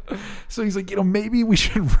 So he's like, maybe we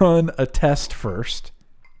should run a test first.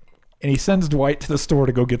 And he sends Dwight to the store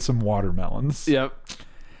to go get some watermelons. Yep.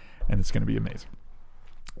 And it's going to be amazing.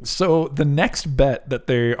 So the next bet that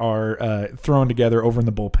they are throwing together over in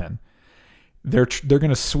the bullpen, they're going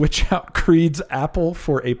to switch out Creed's apple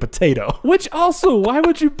for a potato. Which also, why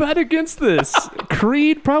would you bet against this?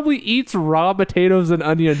 Creed probably eats raw potatoes and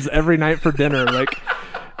onions every night for dinner.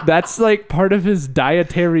 That's part of his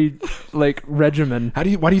dietary regimen. Why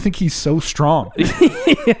do you think he's so strong?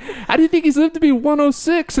 How do you think he's lived to be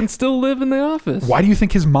 106 and still live in the office? Why do you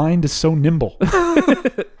think his mind is so nimble?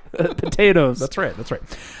 Potatoes. That's right.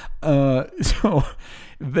 So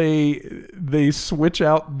they switch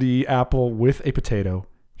out the apple with a potato.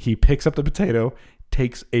 He picks up the potato,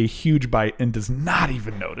 takes a huge bite, and does not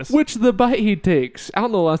even notice. Which the bite he takes, I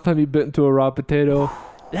don't know the last time he bit into a raw potato.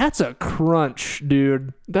 That's a crunch,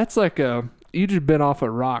 dude. That's you just bit off a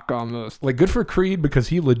rock almost. Good for Creed because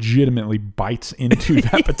he legitimately bites into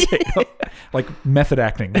that potato. Method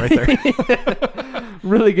acting right there.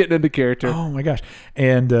 Really getting into character. Oh my gosh.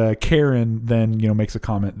 And Karen then, makes a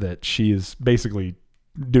comment that she is basically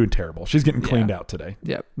doing terrible. She's getting cleaned out today.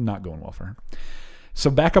 Yep. Not going well for her. So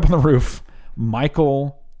back up on the roof,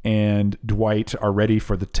 Michael and Dwight are ready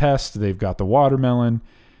for the test. They've got the watermelon.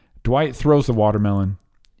 Dwight throws the watermelon.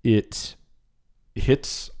 It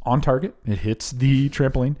hits on target. It hits the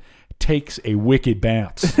trampoline. Takes a wicked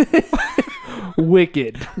bounce.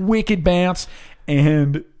 Wicked bounce.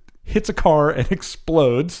 And hits a car and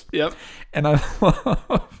explodes. Yep. And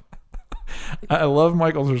I love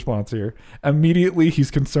Michael's response here. Immediately, he's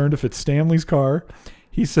concerned if it's Stanley's car.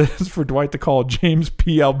 He says for Dwight to call James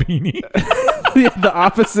P. Albini. The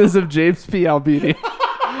offices of James P. Albini.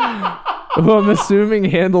 Who I'm assuming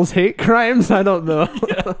handles hate crimes. I don't know.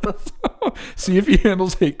 See if he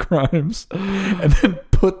handles hate crimes, and then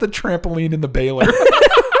put the trampoline in the baler.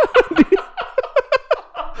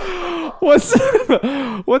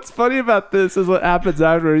 What's funny about this is what happens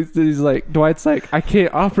after. He's like, Dwight's like, I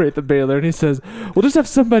can't operate the baler, and he says, "We'll just have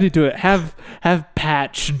somebody do it. Have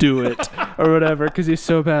Patch do it, or whatever," because he's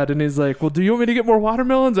so bad. And he's like, "Well, do you want me to get more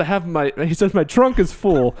watermelons? He says my trunk is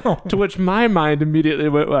full." To which my mind immediately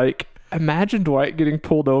went like, imagine Dwight getting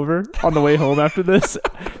pulled over on the way home after this.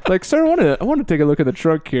 Like, "Sir, I want to take a look at the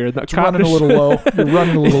trunk here." The You're running a little low. You're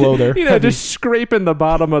running a little low there. Just scraping the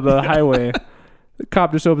bottom of the highway. The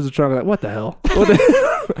cop just opens the trunk like, "What the hell?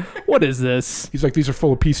 What is this?" He's like, "These are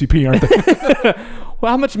full of PCP, aren't they?"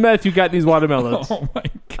 Well, how much meth you got in these watermelons? Oh my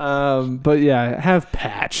god. But yeah, have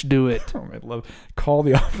Patch do it. Oh, I love it. Call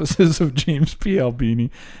the offices of James P.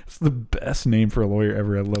 Albini. It's the best name for a lawyer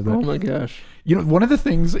ever. I love that. Oh my gosh. You know, one of the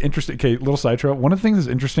things interesting. Okay, little side trail. One of the things that's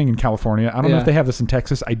interesting in California. I don't know if they have this in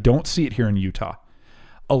Texas. I don't see it here in Utah.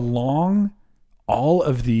 Along all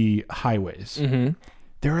of the highways. Mm-hmm.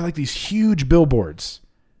 There are like these huge billboards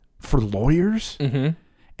for lawyers. Mm-hmm.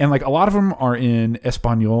 And like a lot of them are in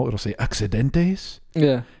Espanol. It'll say accidentes.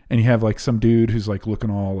 Yeah. And you have like some dude who's like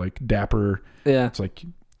looking all like dapper. Yeah. It's like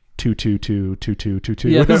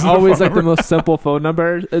 222-2222. Yeah, they're always like the most simple phone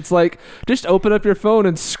number. It's like, just open up your phone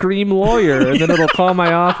and scream lawyer, and then it'll call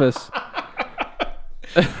my office.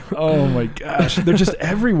 Oh my gosh. They're just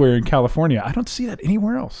everywhere in California. I don't see that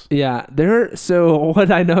anywhere else. Yeah. So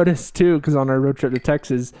what I noticed too, because on our road trip to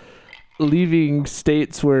Texas, leaving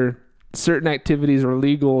states where certain activities are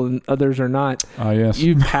legal and others are not, Yes.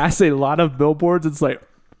 you pass a lot of billboards. It's like,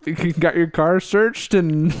 you got your car searched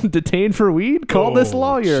and detained for weed? Call this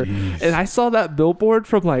lawyer. Geez. And I saw that billboard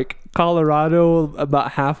from like Colorado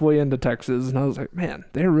about halfway into Texas, and I was like, man,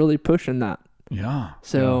 they're really pushing that. Yeah.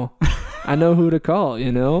 So I know who to call,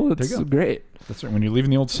 It's great. That's right. When you're leaving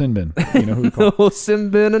the old sin bin, you know who to call. Old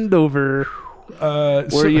Simbin and Dover.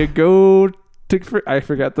 Where you go to... I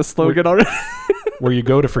forgot the slogan already. Where you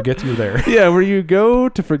go to forget you're there. Yeah, where you go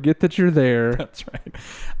to forget that you're there. That's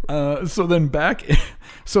right. So then back...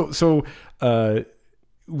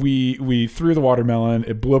 We threw the watermelon.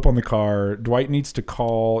 It blew up on the car. Dwight needs to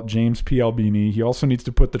call James P. Albini. He also needs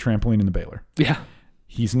to put the trampoline in the baler. Yeah.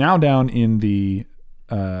 He's now down in the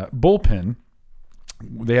bullpen.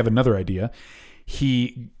 They have another idea.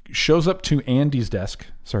 He shows up to Andy's desk.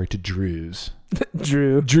 Sorry, to Drew's.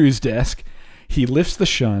 Drew's desk. He lifts the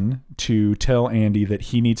shun to tell Andy that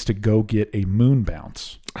he needs to go get a moon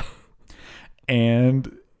bounce.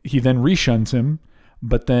 And he then reshuns him.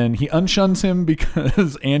 But then he unshuns him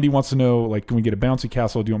because Andy wants to know, like, can we get a bouncy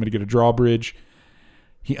castle? Do you want me to get a drawbridge?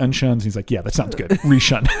 He unshuns. He's like, yeah, that sounds good.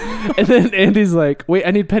 Reshun. And then Andy's like, wait, I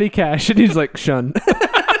need petty cash. And he's like, shun.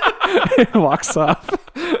 Walks off.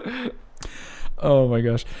 Oh my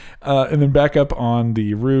gosh. And then back up on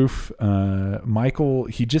the roof, Michael,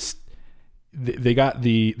 they got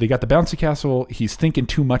the bouncy castle. He's thinking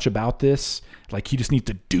too much about this. Like, he just needs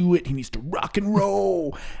to do it. He needs to rock and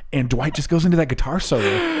roll. And Dwight just goes into that guitar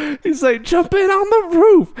solo. He's like, jump in on the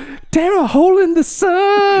roof, tear a hole in the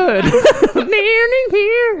sun.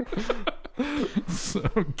 So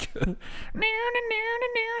good.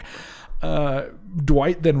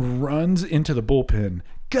 Dwight then runs into the bullpen.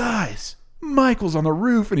 Guys, Michael's on the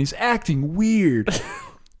roof and he's acting weird.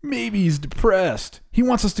 Maybe he's depressed. He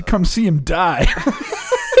wants us to come see him die.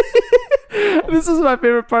 This is my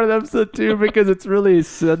favorite part of the episode too, because it's really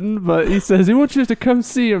sudden, but he says he wants you to come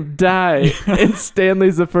see him die. And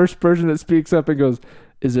Stanley's the first person that speaks up and goes,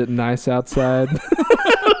 is it nice outside?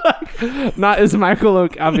 Not is Michael,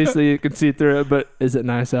 obviously you can see through it, but is it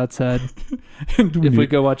nice outside? We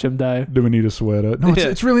go watch him die. Do we need a sweater? No,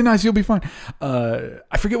 it's really nice. You'll be fine.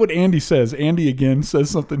 I forget what Andy says. Andy again says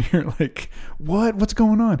something here like, what's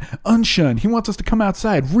going on? Unshun. He wants us to come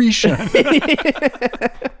outside. Reshun.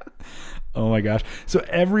 Oh my gosh. So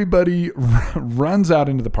everybody runs out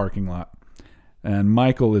into the parking lot and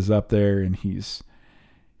Michael is up there and he's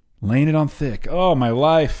laying it on thick. Oh, my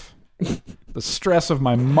life. The stress of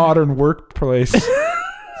my modern workplace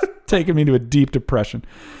taking me to a deep depression.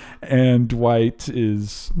 And Dwight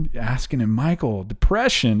is asking him, Michael,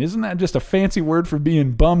 depression, isn't that just a fancy word for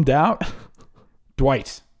being bummed out?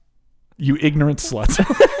 Dwight, you ignorant slut.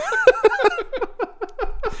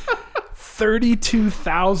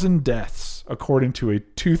 32,000 deaths, according to a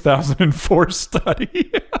 2004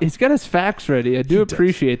 study. He's got his facts ready. I do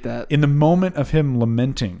appreciate that. In the moment of him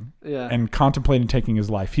lamenting and contemplating taking his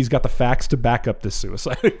life, he's got the facts to back up this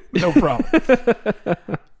suicide. No problem.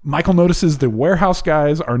 Michael notices the warehouse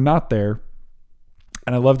guys are not there.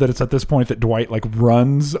 And I love that it's at this point that Dwight like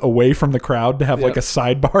runs away from the crowd to have like a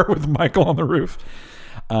sidebar with Michael on the roof.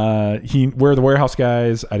 Where are the warehouse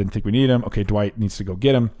guys? I didn't think we need him. Okay, Dwight needs to go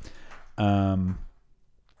get him.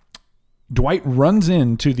 Dwight runs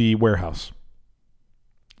into the warehouse.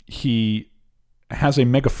 He has a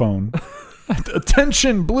megaphone.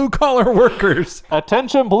 Attention, blue-collar workers.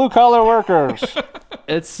 Attention, blue-collar workers.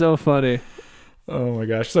 It's so funny. Oh, my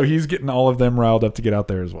gosh. So he's getting all of them riled up to get out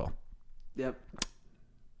there as well. Yep.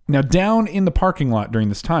 Now, down in the parking lot during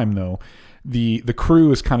this time, though, the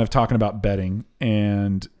crew is kind of talking about betting,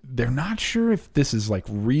 and they're not sure if this is, like,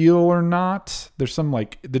 real or not. There's some,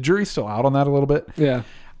 like, the jury's still out on that a little bit. Yeah.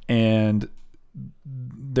 And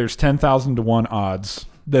there's 10,000 to 1 odds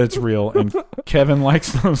that it's real, and Kevin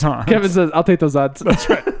likes those odds. Kevin says, I'll take those odds. That's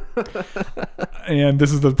right. And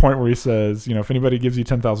this is the point where he says, you know, if anybody gives you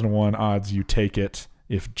 10,000 to 1 odds, you take it.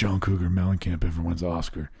 If John Cougar Mellencamp ever wins the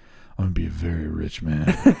Oscar, I'm going to be a very rich man.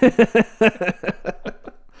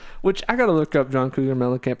 Which I got to look up John Cougar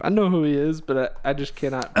Mellencamp. I know who he is, but I just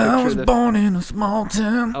cannot picture I was born in a small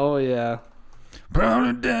town. Oh, yeah.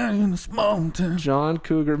 Probably down in a small town. John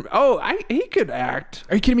Cougar. Oh, he could act.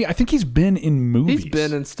 Are you kidding me? I think he's been in movies. He's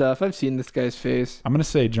been in stuff. I've seen this guy's face. I'm going to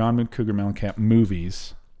say John Cougar Mellencamp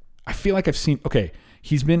movies. I feel like I've seen... Okay,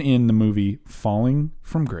 he's been in the movie Falling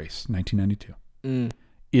from Grace, 1992.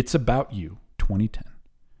 It's About You, 2010.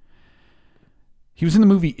 He was in the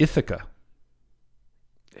movie Ithaca.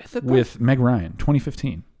 With Meg Ryan,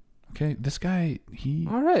 2015. Okay, this guy, he...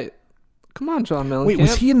 All right. Come on, John Mellencamp. Wait,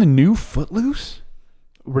 was he in the new Footloose?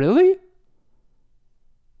 Really?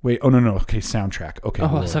 Wait, oh, no. Okay, soundtrack. Okay.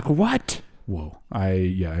 Oh, I was like, what? Whoa.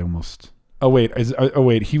 I almost... Oh, wait.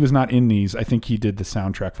 Wait. He was not in these. I think he did the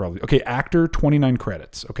soundtrack for all these. Okay, actor, 29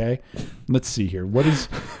 credits. Okay? Let's see here. What is...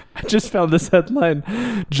 I just found this headline.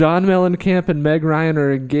 John Mellencamp and Meg Ryan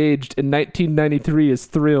are engaged in 1993 is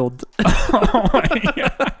thrilled. Oh, my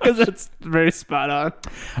God. Because it's very spot on.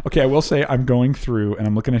 Okay, I will say I'm going through and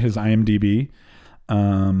I'm looking at his IMDb.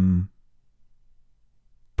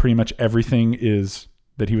 Pretty much everything is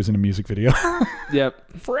that he was in a music video.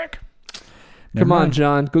 Yep. Frick. Come on,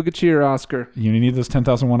 John. Go get you your Oscar. You need those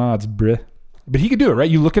 10,001 odds, bruh. But he could do it, right?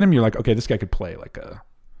 You look at him, you're like, okay, this guy could play like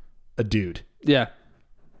a dude. Yeah.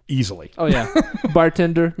 Easily. Oh, yeah.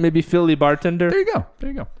 Bartender. Maybe Philly bartender. There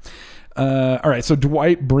you go. All right, so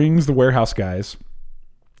Dwight brings the warehouse guys.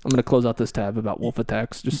 I'm going to close out this tab about wolf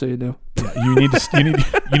attacks, just so you know. Yeah, you need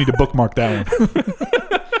to bookmark that one.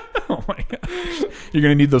 Oh, my gosh. You're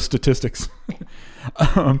going to need those statistics.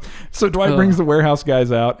 So Dwight brings the warehouse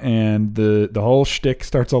guys out, and the whole shtick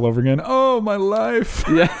starts all over again. Oh, my life.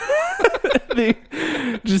 Yeah.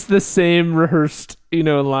 Just the same rehearsed,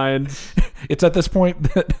 lines. It's at this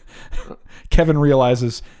point that Kevin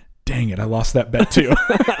realizes, dang it, I lost that bet too.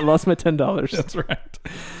 I lost my $10. That's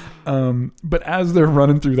right. But as they're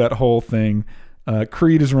running through that whole thing,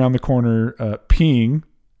 Creed is around the corner peeing,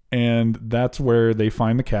 and that's where they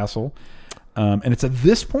find the castle. And it's at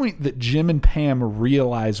this point that Jim and Pam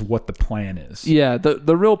realize what the plan is. Yeah,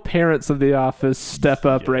 the real parents of the office step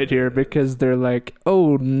up right here because they're like,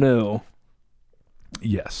 oh, no.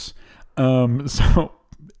 Yes. So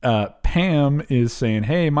Pam is saying,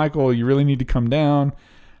 hey, Michael, you really need to come down.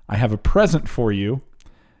 I have a present for you.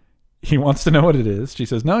 He wants to know what it is. She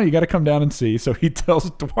says, no, you got to come down and see. So he tells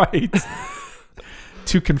Dwight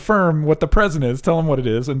to confirm what the present is. Tell him what it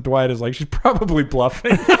is. And Dwight is like, she's probably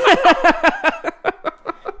bluffing.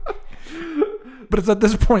 But it's at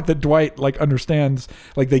this point that Dwight understands,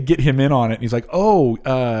 they get him in on it. And he's like, oh,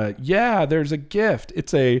 yeah, there's a gift.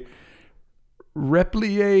 It's a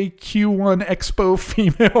Replier Q1 Expo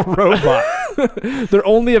female robot. They're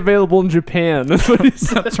only available in Japan. That's what he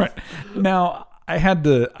said. That's right. Now, I had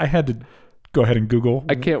to go ahead and Google.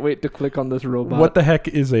 I can't wait to click on this robot. What the heck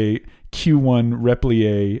is a Q1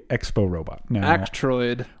 Replier Expo robot? Now,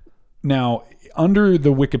 Actroid. Now, under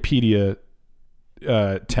the Wikipedia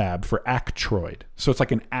tab for Actroid, so it's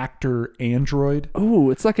like an actor android.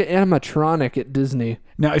 Oh, it's like an animatronic at Disney.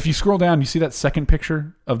 Now, if you scroll down, you see that second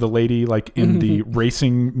picture of the lady in the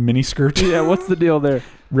racing miniskirt. Yeah, what's the deal there?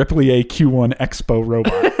 Replier Q1 Expo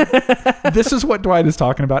robot. This is what Dwight is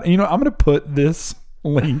talking about. And, I'm going to put this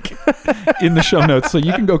link in the show notes so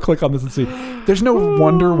you can go click on this and see. There's no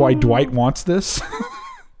wonder why Dwight wants this.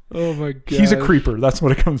 Oh, my God. He's a creeper. That's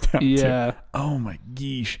what it comes down to. Yeah. Oh, my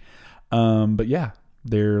geesh. But yeah,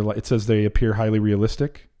 it says they appear highly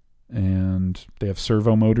realistic, and they have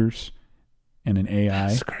servo motors and an AI.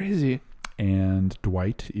 That's crazy. And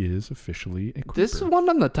Dwight is officially a creeper. This one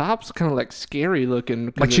on the top's kind of scary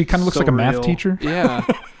looking. Like she kind of looks like a math teacher. Yeah.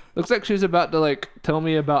 Looks like she's about to tell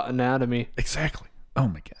me about anatomy. Exactly. Oh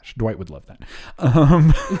my gosh. Dwight would love that.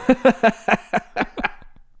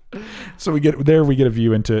 So we get a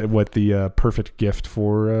view into what the perfect gift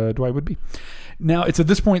for Dwight would be. Now, it's at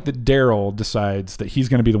this point that Daryl decides that he's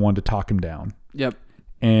going to be the one to talk him down. Yep.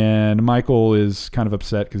 And Michael is kind of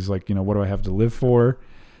upset because, like, what do I have to live for?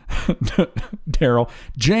 Daryl,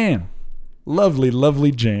 Jan. Lovely,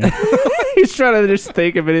 lovely Jan. He's trying to just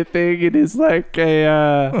think of anything, and he's like, "Hey,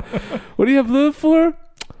 what do you have to live for?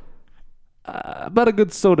 About a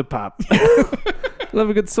good soda pop.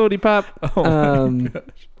 Love a good soda pop." Oh my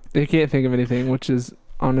gosh. They can't think of anything, which is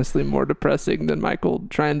honestly more depressing than Michael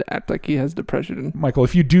trying to act like he has depression. Michael,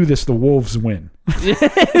 if you do this, the Wolves win.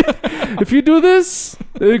 If you do this,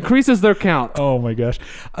 it increases their count. Oh my gosh.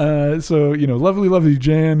 So, lovely, lovely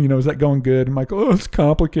Jan, is that going good? And Michael, oh, it's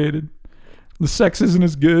complicated. The sex isn't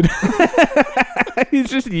as good. He's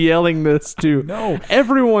just yelling this to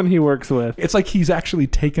everyone he works with. It's like he's actually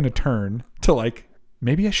taken a turn to, like,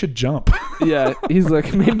 maybe I should jump. Yeah, he's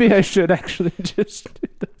like, maybe I should actually just do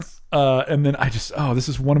this. And then this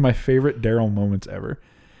is one of my favorite Daryl moments ever.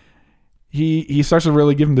 He starts to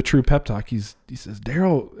really give him the true pep talk. He says,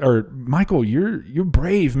 Michael, you're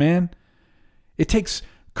brave, man. It takes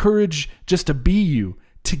courage just to be you,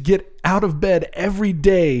 to get out of bed every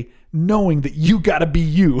day knowing that you gotta be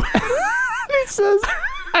you. He says,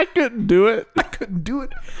 I couldn't do it. I couldn't do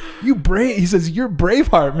it. He says, you're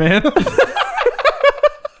Braveheart, man.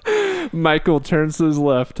 Michael turns to his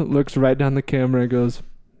left, looks right down the camera, and goes,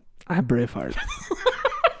 I Braveheart.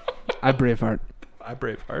 I Braveheart. I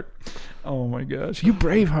Braveheart. Oh my gosh. You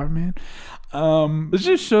Braveheart, man. This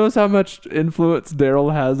just shows how much influence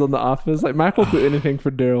Daryl has on The Office. Like, Michael will do anything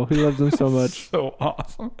for Daryl. He loves him so much. So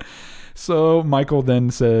awesome. So Michael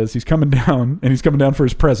then says he's coming down, and he's coming down for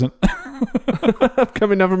his present. I'm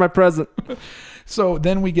coming down for my present. So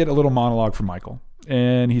then we get a little monologue from Michael,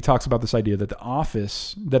 and he talks about this idea that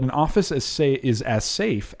an office is as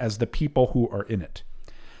safe as the people who are in it,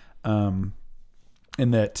 and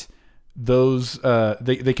that those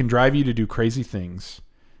they can drive you to do crazy things,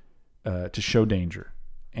 to show danger.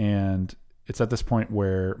 And it's at this point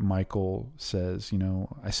where Michael says,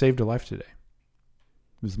 I saved a life today.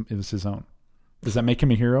 It was his own. Does that make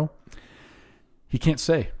him a hero? He can't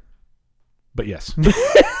say, but yes.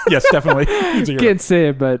 Yes, definitely. He's a hero. Can't say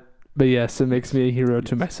it, but yes, it makes me a hero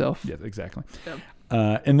to myself. Yes, exactly. Yep.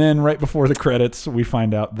 And then right before the credits, we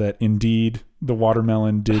find out that indeed the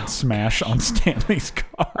watermelon did smash on Stanley's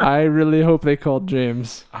car. I really hope they called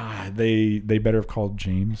James. They better have called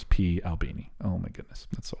James P. Albini. Oh my goodness,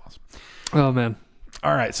 that's so awesome. Oh man.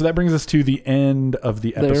 All right, so that brings us to the end of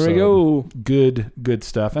the episode. There we go. Good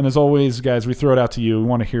stuff. And as always, guys, we throw it out to you. We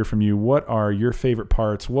want to hear from you. What are your favorite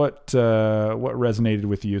parts? What resonated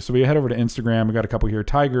with you? So we head over to Instagram. We got a couple here.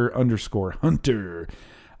 Tiger_Hunter.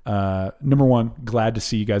 Number one, glad to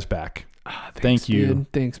see you guys back. Thank you.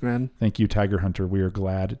 Dude. Thanks, man. Thank you, Tiger Hunter. We are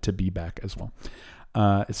glad to be back as well.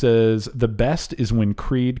 It says, the best is when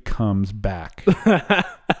Creed comes back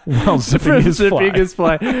while zipping his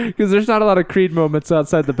fly. Because there's not a lot of Creed moments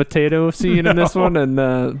outside the potato scene in this one,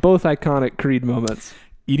 and both iconic Creed moments.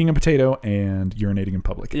 Eating a potato and urinating in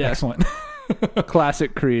public. Yeah. Excellent.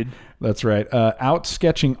 Classic Creed. That's right. Out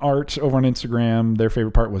sketching art over on Instagram. Their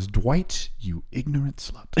favorite part was, Dwight, you ignorant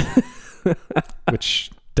slut. Which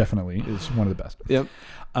definitely is one of the best. Yep.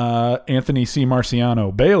 Anthony C.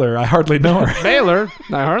 Marciano. Baylor, I hardly know her. Baylor,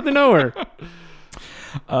 I hardly know her.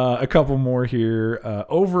 A couple more here.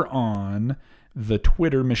 Over on the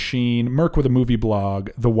Twitter machine, Merc with a movie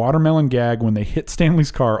blog, the watermelon gag when they hit Stanley's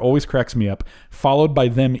car always cracks me up, followed by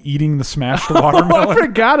them eating the smashed watermelon. I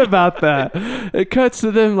forgot about that. It cuts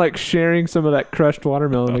to them like sharing some of that crushed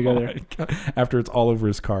watermelon together. After it's all over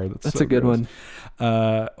his car. That's so a good gross.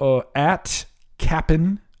 One. At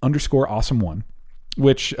Cap'n_awesome1,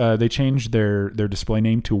 which they changed their display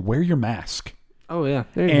name to Wear Your Mask. Oh, yeah.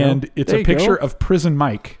 There you and go. It's a picture of Prison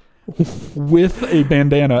Mike with a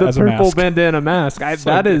bandana as a mask. The purple bandana mask.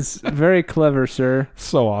 That is very clever, sir.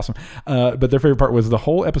 So awesome. But their favorite part was the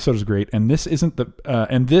whole episode is great, and this isn't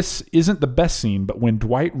the best scene, but when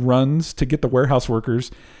Dwight runs to get the warehouse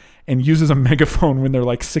workers and uses a megaphone when they're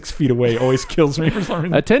like 6 feet away always kills me for some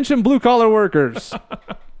reason. Attention, blue-collar workers.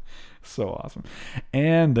 So awesome.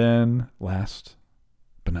 And then last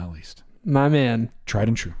but not least, my man. Tried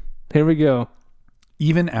and true. Here we go.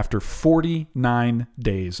 Even after 49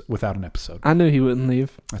 days without an episode. I knew he wouldn't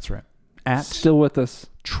leave. That's right. Still with us.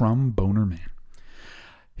 Trumboner Man.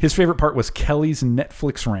 His favorite part was Kelly's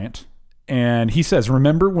Netflix rant. And he says,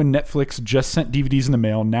 remember when Netflix just sent DVDs in the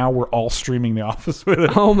mail? Now we're all streaming The Office with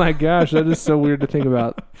it. Oh my gosh, that is so weird to think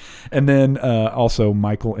about. And then also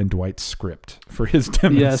Michael and Dwight's script for his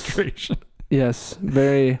demonstration. Yes,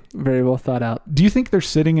 very, very well thought out. Do you think they're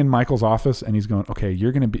sitting in Michael's office and he's going, okay,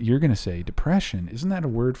 you're gonna say depression. Isn't that a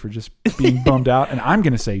word for just being bummed out? And I'm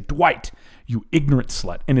gonna say, Dwight, you ignorant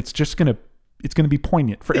slut. And it's gonna be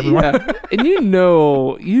poignant for everyone. Yeah. And you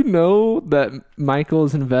know that Michael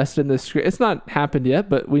is invested in this script. It's not happened yet,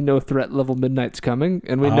 but we know Threat Level Midnight's coming,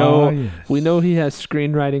 and we know he has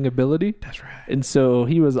screenwriting ability. That's right. And so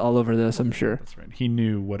he was all over this, I'm sure. That's right. He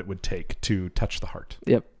knew what it would take to touch the heart.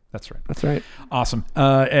 Yep. That's right. That's right. Awesome.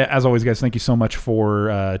 As always, guys, thank you so much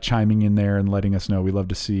for chiming in there and letting us know. We love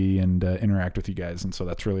to see and interact with you guys, and so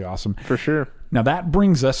that's really awesome. For sure. Now, that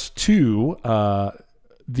brings us to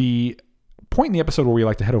the point in the episode where we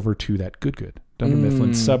like to head over to that Good Dunder Mifflin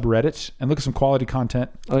subreddit and look at some quality content.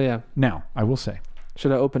 Oh, yeah. Now, I will say.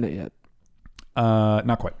 Should I open it yet?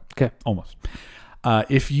 Not quite. Okay. Almost.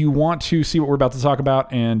 If you want to see what we're about to talk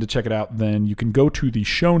about and to check it out, then you can go to the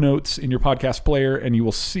show notes in your podcast player and you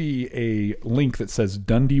will see a link that says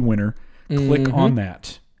Dundee Winner. Click on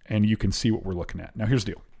that and you can see what we're looking at. Now, here's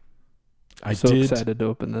the deal. I'm so excited to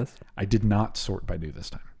open this. I did not sort by new this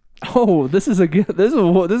time. Oh, this is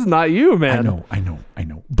not you, man. I know.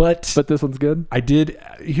 But this one's good. I did.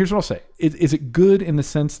 Here's what I'll say. Is it good in the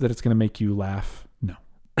sense that it's going to make you laugh? No.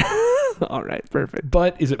 All right, perfect.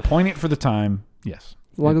 But is it poignant for the time? Yes.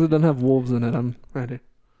 As long as it doesn't have wolves in it, I'm ready.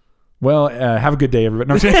 Well, have a good day,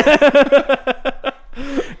 everybody.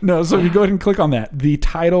 No, so if you go ahead and click on that. The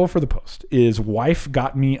title for the post is Wife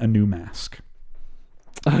Got Me a New Mask.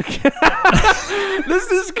 Okay.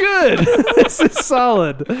 This is good. This is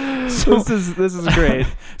solid. So, this is great.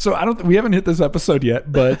 So we haven't hit this episode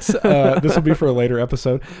yet, but this will be for a later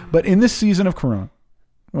episode. But in this season of Corona,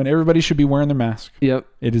 when everybody should be wearing their mask, yep,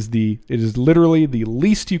 it is literally the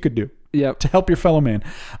least you could do. Yep. To help your fellow man.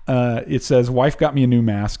 It says, Wife got me a new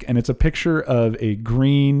mask, and it's a picture of a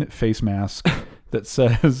green face mask that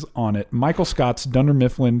says on it, Michael Scott's Dunder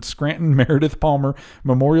Mifflin Scranton Meredith Palmer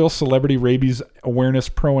Memorial Celebrity Rabies Awareness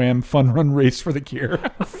Pro-Am Fun Run Race for the Cure.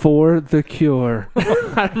 For the cure.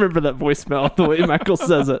 I remember that voicemail, the way Michael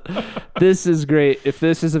says it. This is great. If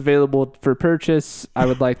this is available for purchase, I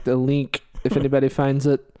would like the link if anybody finds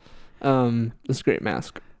it. This is a great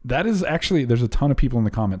mask. That is actually, there's a ton of people in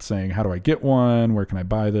the comments saying, how do I get one? Where can I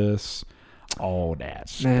buy this? All that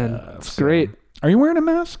stuff. Man, it's great. Are you wearing a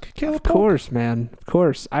mask, Caleb? Of course, man. Of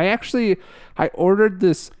course. I ordered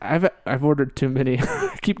this. I've ordered too many.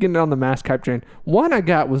 I keep getting on the mask hype train. One I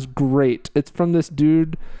got was great. It's from this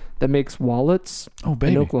dude that makes wallets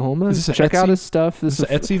in Oklahoma. Check out his stuff. This is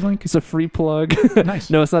an Etsy link? It's a free plug. Nice.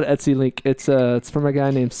 No, it's not an Etsy link. It's from a guy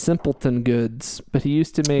named Simpleton Goods. But he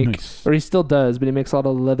used to make, or he still does, but he makes a lot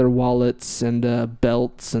of leather wallets and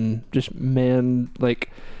belts and just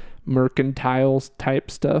mercantile type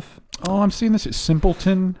stuff. Oh, I'm seeing this at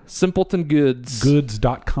Simpleton Goods.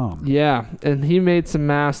 Goods.com. Yeah, and he made some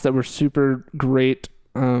masks that were super great.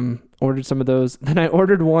 Ordered some of those. Then I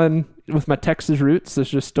ordered one with my Texas roots. There's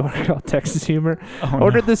just a store called Texas Humor.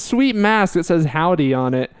 Ordered this sweet mask that says howdy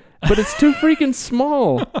on it, but it's too freaking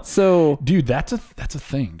small. So, dude, that's a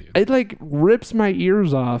thing, dude. It rips my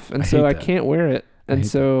ears off, and so I can't wear it. And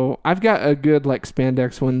so I've got a good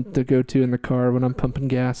spandex one to go to in the car when I'm pumping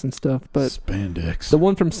gas and stuff. But spandex. The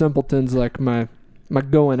one from Simpleton's my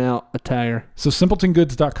going out attire. So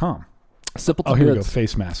simpletongoods.com. Simpleton Goods. Here we go.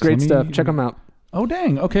 Face masks. Great stuff. Check them out. Oh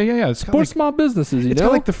dang. Okay, yeah. It's got small businesses. It's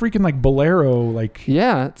got the freaking Bolero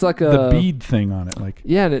Yeah, it's like the bead thing on it.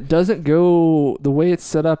 Yeah, and it doesn't go the way it's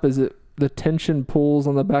set up. Is the tension pulls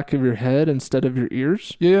on the back of your head instead of your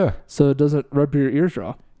ears? Yeah. So it doesn't rub your ears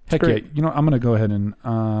raw. Heck yeah. You know, I'm going to go ahead and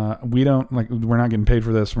we're not getting paid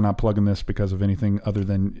for this. We're not plugging this because of anything other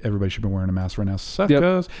than everybody should be wearing a mask right now. Seth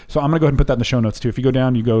goes. So I'm going to go ahead and put that in the show notes too. If you go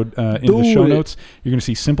down, you go into the show notes, you're going to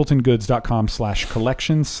see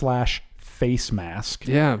simpletongoods.com/collection/face mask.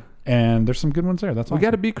 Yeah. And there's some good ones there. That's awesome. We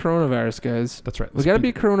got to beat coronavirus, guys. That's right. We got to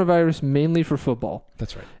beat coronavirus mainly for football.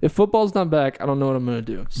 That's right. If football's not back, I don't know what I'm going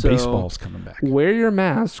to do. So baseball's coming back. Wear your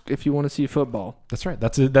mask if you want to see football. That's right.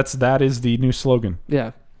 That is the new slogan.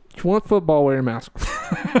 Yeah. If you want football, wear your mask.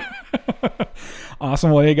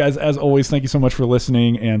 Awesome. Well, hey, guys, as always, thank you so much for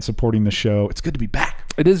listening and supporting the show. It's good to be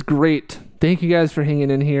back. It is great. Thank you guys for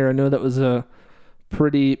hanging in here. I know that was a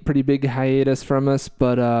pretty big hiatus from us,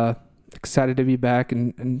 but excited to be back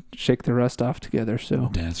and shake the rust off together. So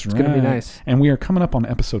that's it's going to be nice. And we are coming up on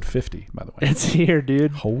episode 50, by the way. It's here,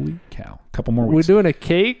 dude. Holy cow. A couple more weeks. We're doing a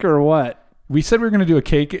cake or what? We said we were going to do a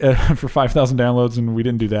cake for 5,000 downloads, and we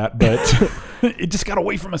didn't do that, but it just got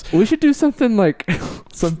away from us. We should do something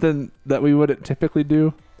something that we wouldn't typically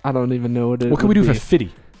do. I don't even know what it is. What could we do for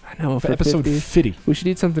 50? I know, for episode 50. We should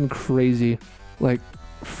eat something crazy, like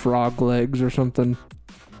frog legs or something.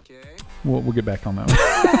 We'll get back on that one.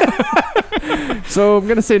 So I'm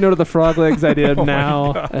gonna say no to the frog legs idea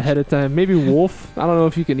now ahead of time. Maybe wolf. I don't know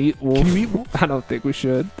if you can eat wolf. Can you eat wolf? I don't think we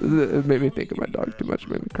should. It made me think of my dog too much. It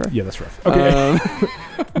made me cry. Yeah, that's rough. Okay.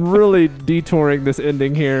 Really detouring this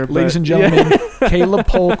ending here. Ladies and gentlemen, Caleb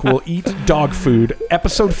Polk will eat dog food.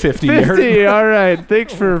 Episode 50. 50. All right.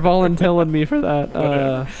 Thanks for volunteering me for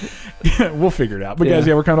that. We'll figure it out. But guys,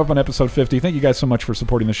 we're coming up on episode 50. Thank you guys so much for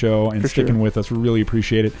supporting the show and sticking with us. We really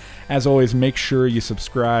appreciate it. As always, make sure you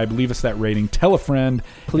subscribe, leave us that rating, tell a friend,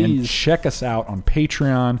 please, and check us out on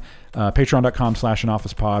Patreon,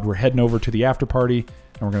 patreon.com/anofficepod. We're heading over to the after party,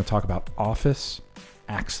 and we're going to talk about office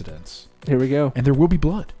accidents. Here we go. And there will be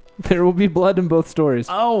blood. There will be blood in both stories.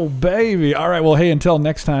 Oh, baby. All right. Well, hey, until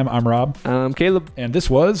next time, I'm Rob. I'm Caleb. And this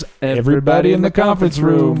was Everybody in the Conference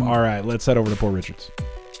Room. All right. Let's head over to Poor Richards.